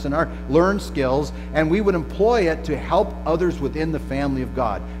talents and our learned skills, and we would employ it to help others within the family of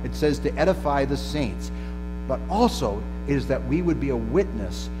God. It says to edify the saints. But also is that we would be a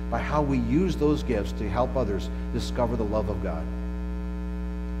witness by how we use those gifts to help others discover the love of God.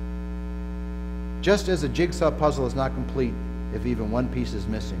 Just as a jigsaw puzzle is not complete if even one piece is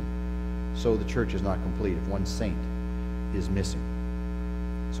missing, so the church is not complete if one saint is missing.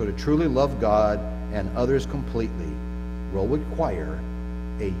 So to truly love God and others completely will require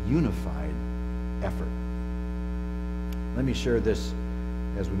a unified effort. Let me share this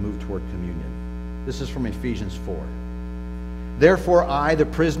as we move toward communion. This is from Ephesians 4. Therefore I, the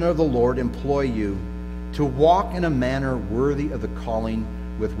prisoner of the Lord, implore you to walk in a manner worthy of the calling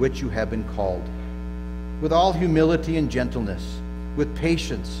with which you have been called, with all humility and gentleness, with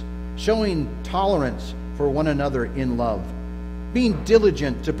patience, showing tolerance for one another in love, being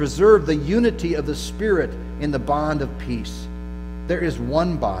diligent to preserve the unity of the Spirit in the bond of peace. There is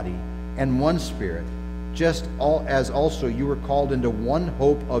one body and one Spirit, just as also you were called into one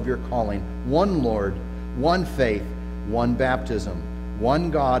hope of your calling, one Lord, one faith, one baptism, one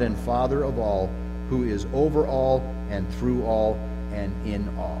God and Father of all, who is over all and through all and in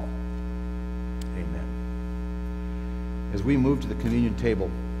all. Amen. As we move to the communion table,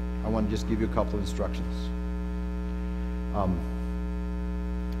 I want to just give you a couple of instructions.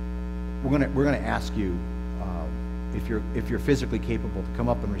 We're going to ask you if you're physically capable to come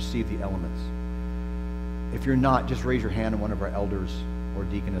up and receive the elements. If you're not, just raise your hand and one of our elders or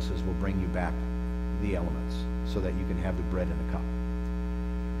deaconesses will bring you back the elements so that you can have the bread and the cup.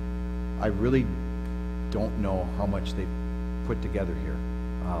 I really don't know how much they put together here.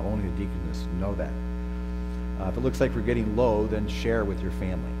 Only the deaconess know that. If it looks like we're getting low, then share with your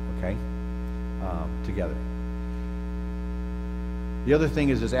family, okay? Together. The other thing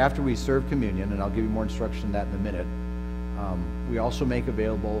is after we serve communion, and I'll give you more instruction on that in a minute, we also make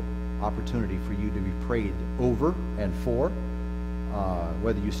available opportunity for you to be prayed over and for,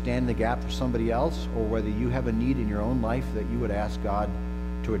 whether you stand in the gap for somebody else or whether you have a need in your own life that you would ask God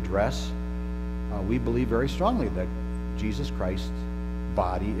to address. We believe very strongly that Jesus Christ's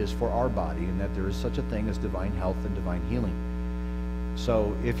body is for our body and that there is such a thing as divine health and divine healing.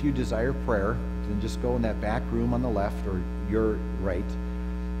 So if you desire prayer, then just go in that back room on the left or your right,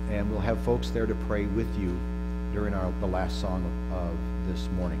 and we'll have folks there to pray with you during the last song of this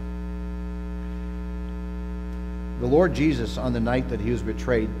morning. The Lord Jesus, on the night that he was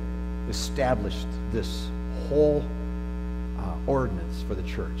betrayed, established this whole ordinance for the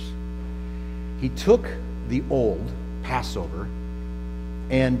church. He took the old Passover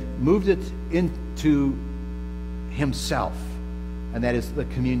and moved it into himself, and that is the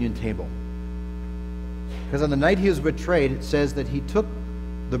communion table. Because on the night he was betrayed, it says that he took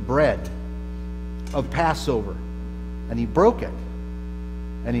the bread of Passover and he broke it.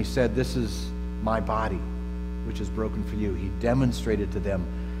 And he said, this is my body, which is broken for you. He demonstrated to them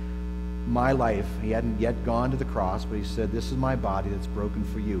my life. He hadn't yet gone to the cross, but he said, this is my body that's broken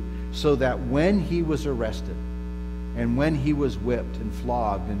for you. So that when he was arrested and when he was whipped and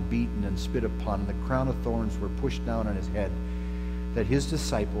flogged and beaten and spit upon, and the crown of thorns were pushed down on his head, that his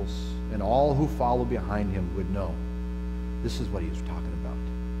disciples and all who follow behind him would know this is what he was talking about.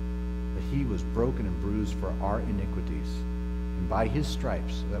 That he was broken and bruised for our iniquities, and by his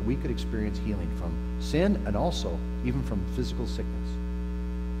stripes that we could experience healing from sin and also even from physical sickness.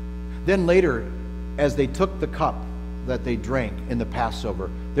 Then later, as they took the cup that they drank in the Passover,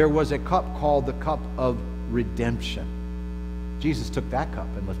 there was a cup called the cup of redemption. Jesus took that cup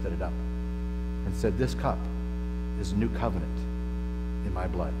and lifted it up and said, "This cup is a new covenant in my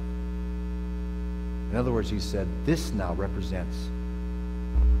blood." In other words, he said, this now represents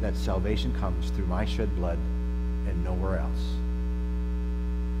that salvation comes through my shed blood and nowhere else.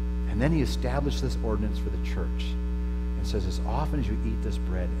 And then he established this ordinance for the church and says, as often as you eat this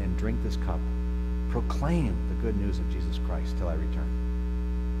bread and drink this cup, proclaim the good news of Jesus Christ till I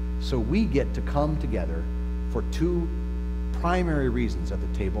return. So we get to come together for two primary reasons at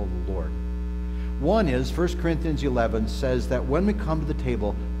the table of the Lord. One is 1 Corinthians 11 says that when we come to the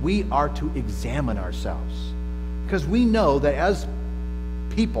table, we are to examine ourselves. Because we know that as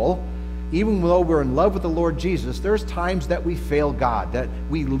people, even though we're in love with the Lord Jesus, there's times that we fail God, that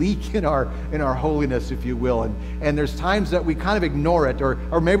we leak in our holiness, if you will. And there's times that we kind of ignore it,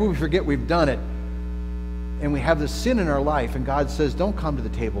 or maybe we forget we've done it. And we have this sin in our life, and God says, don't come to the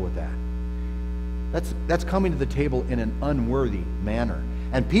table with that. That's coming to the table in an unworthy manner.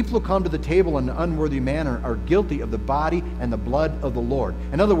 And people who come to the table in an unworthy manner are guilty of the body and the blood of the Lord.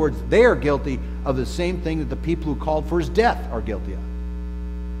 In other words, they are guilty of the same thing that the people who called for his death are guilty of.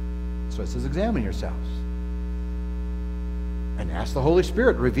 So it says, examine yourselves. And ask the Holy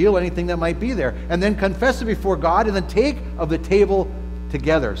Spirit, reveal anything that might be there. And then confess it before God, and then take of the table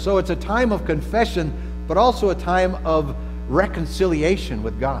together. So it's a time of confession, but also a time of reconciliation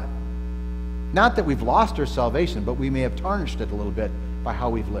with God. Not that we've lost our salvation, but we may have tarnished it a little bit by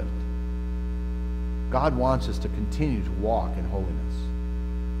how we've lived. God wants us to continue to walk in holiness.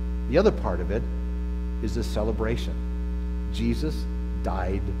 The other part of it is this celebration. Jesus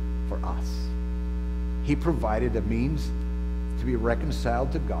died for us. He provided a means to be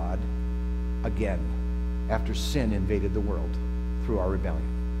reconciled to God again after sin invaded the world through our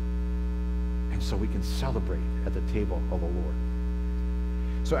rebellion. And so we can celebrate at the table of the Lord.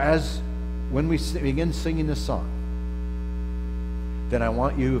 So when we begin singing this song, then I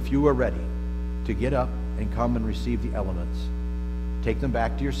want you, if you are ready, to get up and come and receive the elements. Take them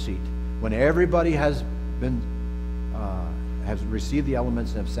back to your seat. When everybody has received the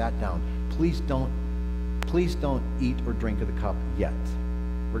elements and have sat down, please don't eat or drink of the cup yet.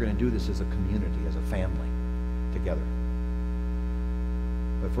 We're going to do this as a community, as a family, together.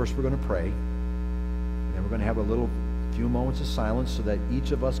 But first we're going to pray, and then we're going to have a few moments of silence so that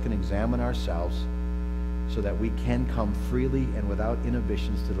each of us can examine ourselves, so that we can come freely and without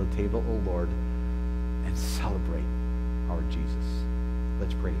inhibitions to the table, O Lord, and celebrate our Jesus.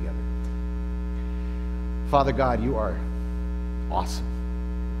 Let's pray together. Father God, you are awesome.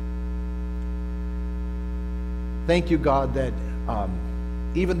 Thank you, God, that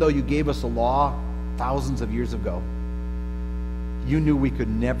even though you gave us a law thousands of years ago, you knew we could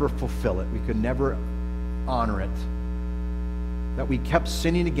never fulfill it. We could never honor it. That we kept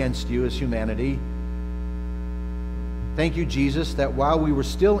sinning against you as humanity. Thank you, Jesus, that while we were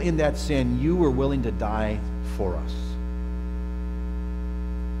still in that sin, you were willing to die for us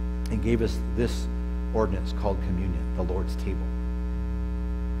and gave us this ordinance called communion, the Lord's table.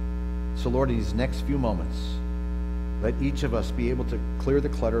 So, Lord, in these next few moments, let each of us be able to clear the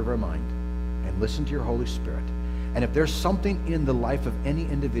clutter of our mind and listen to your Holy Spirit. And if there's something in the life of any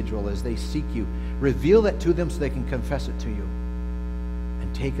individual as they seek you, reveal that to them so they can confess it to you.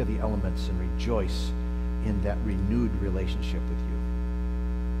 And take of the elements and rejoice in that renewed relationship with you.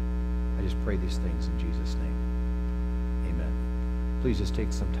 I just pray these things in Jesus' name. Amen. Please just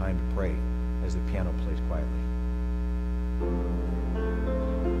take some time to pray as the piano plays quietly.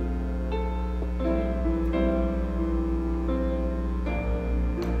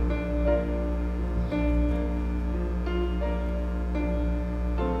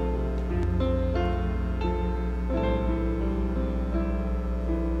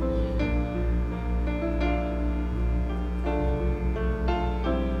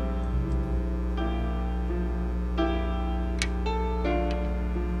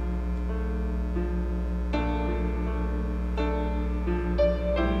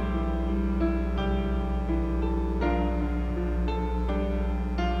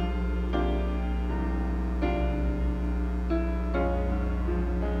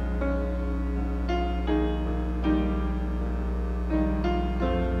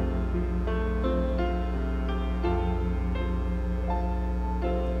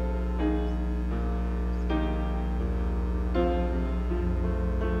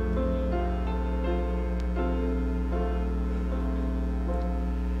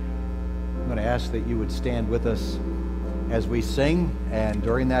 Ask that you would stand with us as we sing, and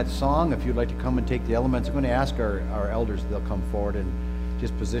during that song, if you'd like to come and take the elements, I'm going to ask our elders if they'll come forward and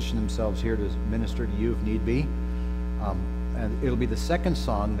just position themselves here to minister to you if need be. And it'll be the second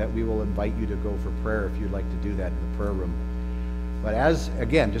song that we will invite you to go for prayer if you'd like to do that in the prayer room. But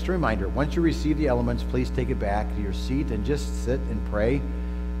again, just a reminder, once you receive the elements, please take it back to your seat and just sit and pray.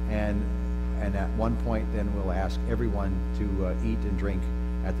 And at one point, then we'll ask everyone to eat and drink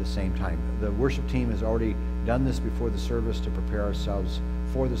at the same time. The worship team has already done this before the service to prepare ourselves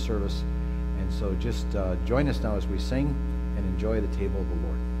for the service. And so just join us now as we sing and enjoy the table of the Lord.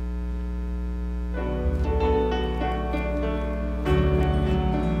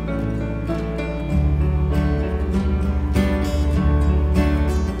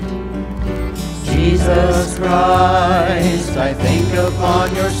 Jesus Christ, I think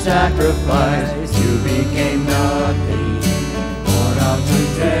upon your sacrifice. You became nothing, poured out to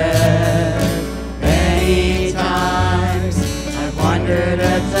death. Many times I've wondered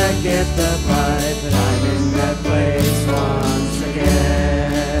at the gift of life, but I'm in that place once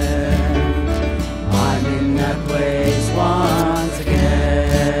again. I'm in that place once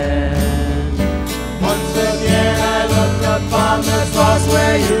again. Once again I look upon the cross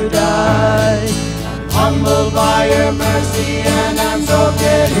where you died. Humbled by your mercy and I'm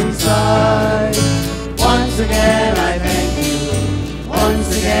broken inside. Once again I thank you.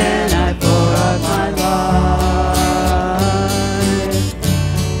 Once again I pour out my life.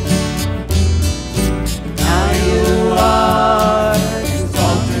 Now you are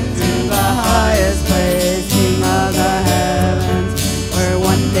exalted to the highest place, King of the heavens, where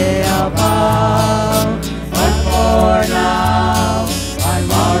one day I'll bow. But for now I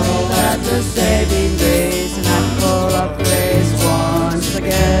marvel at the saving grace, and I'm full of grace once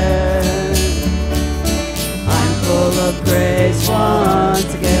again. I'm full of grace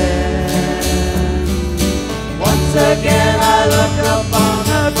once again. Once again I look upon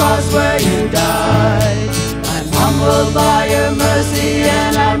the cross where you died. I'm humbled by your mercy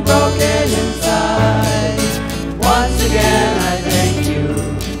and I'm broken inside. Once again I thank you.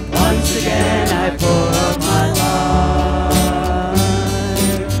 Once again I pour out my life.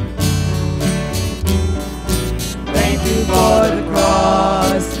 Thank you for the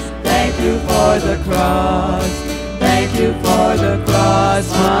cross. Thank you for the cross. Thank you for the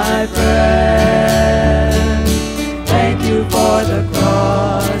cross, my friend. Thank you for the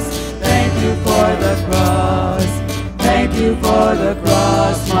cross. Thank you for the cross. Thank you for the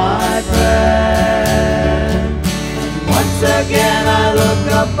cross, my friend. Once again I look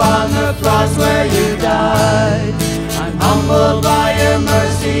upon the cross where you died. I'm humbled by your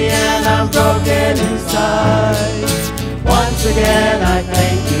mercy and I'm broken inside. Once again I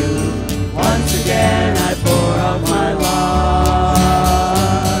thank you. Once again I pour out my life.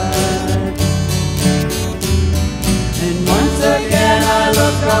 And once again I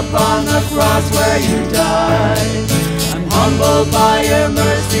look upon the cross where you died. I'm humbled by your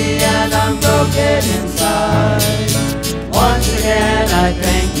mercy and I'm broken inside. Once again I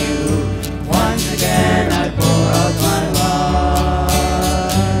thank you. Once again I pour out my life.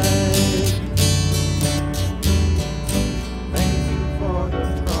 Thank you for the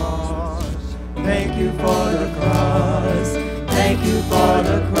cross. Thank you for the cross. Thank you for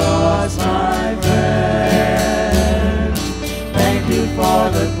the cross, my friend. Thank you for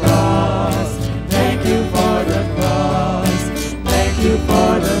the cross. Thank you for the cross. Thank you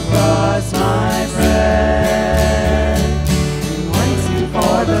for the cross, my friend.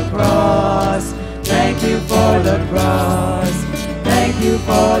 For the cross, thank you for the cross, thank you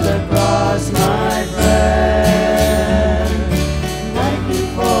for the cross, my friend. Thank you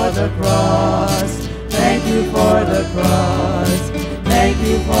for the cross, thank you for the cross, thank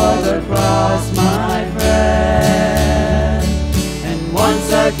you for the cross, my friend. And once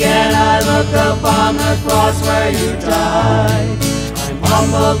again I look upon the cross where you died. I'm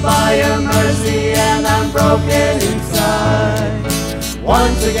humbled by your mercy and I'm broken inside.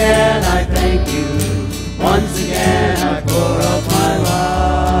 Once again I thank you. Once again I pour out my life.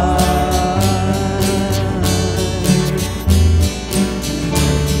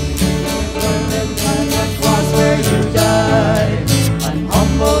 On the cross where you died, I'm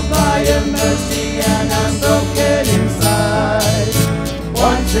humbled by your mercy and I'm broken inside.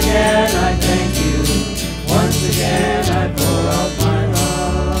 Once again I thank you. Once again I pour out my life.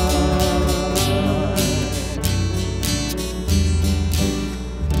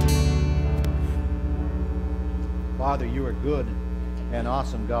 Father, you are good and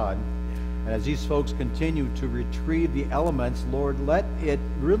awesome God. And as these folks continue to retrieve the elements, Lord, let it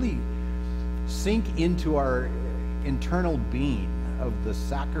really sink into our internal being of the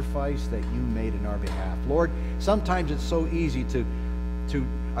sacrifice that you made in our behalf. Lord, sometimes it's so easy to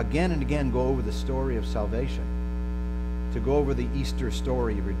again and again go over the story of salvation. to go over the Easter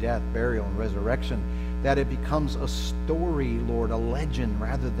story of your death, burial, and resurrection, that it becomes a story, Lord, a legend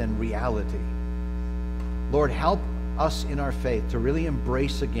rather than reality. Lord, help us in our faith to really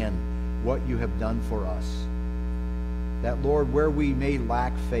embrace again what you have done for us. That, Lord, where we may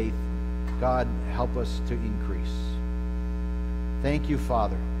lack faith, God, help us to increase. Thank you,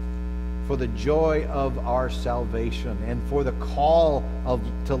 Father, for the joy of our salvation and for the call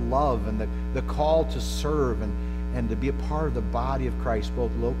to love and the call to serve and to be a part of the body of Christ,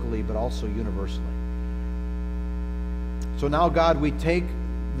 both locally but also universally. So now, God, we take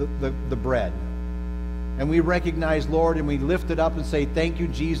the bread and we recognize, Lord, and we lift it up and say, thank you,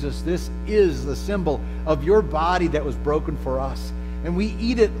 Jesus. This is the symbol of your body that was broken for us. And we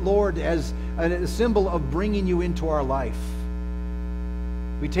eat it, Lord, as a symbol of bringing you into our life.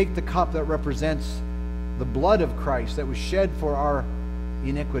 We take the cup that represents the blood of Christ that was shed for our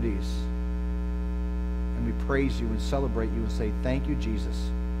iniquities. And we praise you and celebrate you and say, thank you,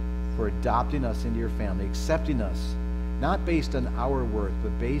 Jesus, for adopting us into your family, accepting us, not based on our worth,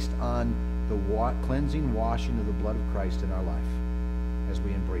 but based on the cleansing washing of the blood of Christ in our life as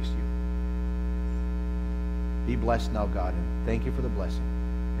we embrace you. Be blessed now, God, and thank you for the blessing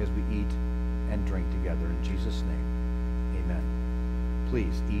as we eat and drink together. In Jesus' name, amen.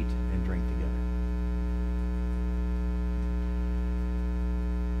 Please eat and drink together.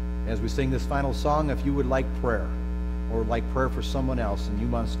 As we sing this final song, if you would like prayer or like prayer for someone else and you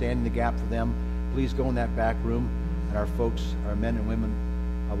want to stand in the gap for them, please go in that back room and our folks, our men and women,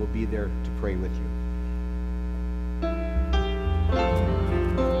 will be there to pray with you.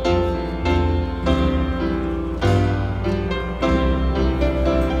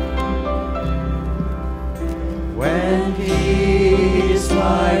 When peace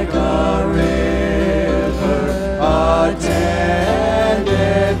like a river attendeth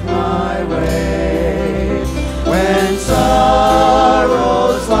my way, when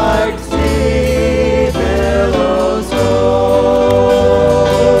sorrows like sea billows roll,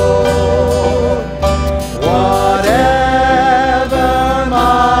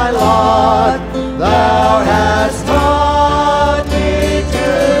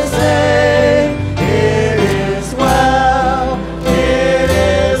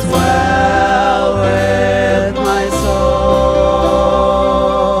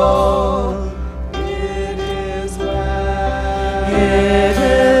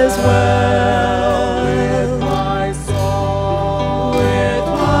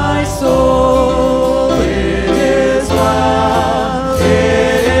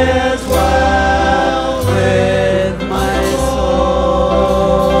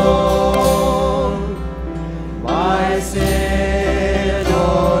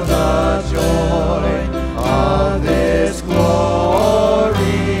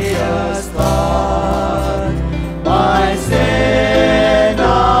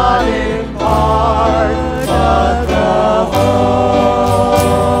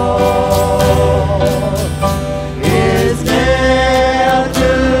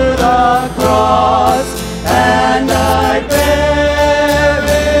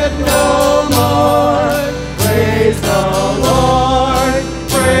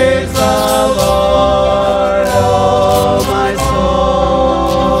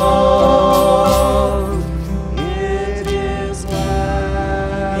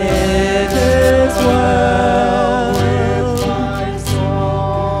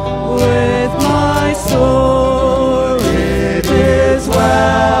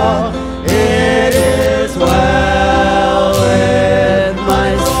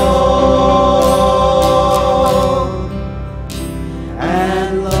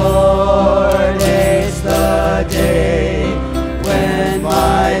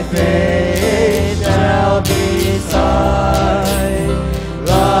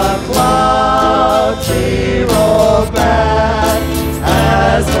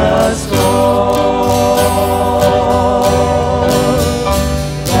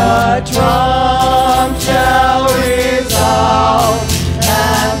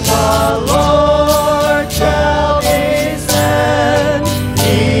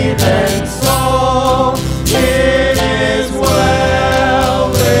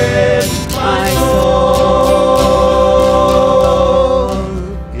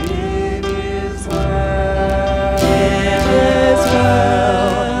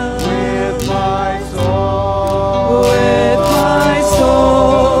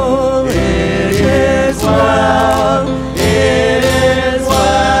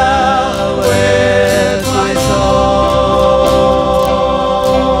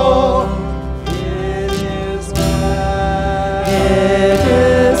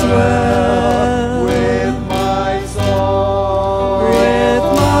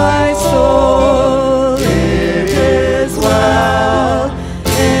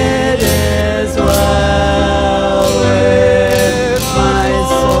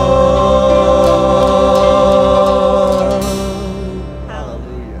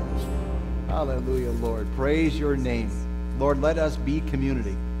 Hallelujah, Lord. Praise your name. Lord, let us be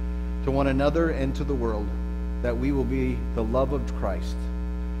community to one another and to the world, that we will be the love of Christ,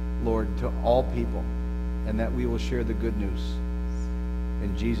 Lord, to all people, and that we will share the good news.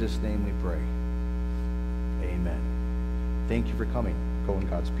 In Jesus' name we pray. Amen. Thank you for coming. Go in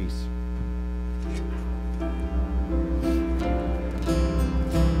God's peace.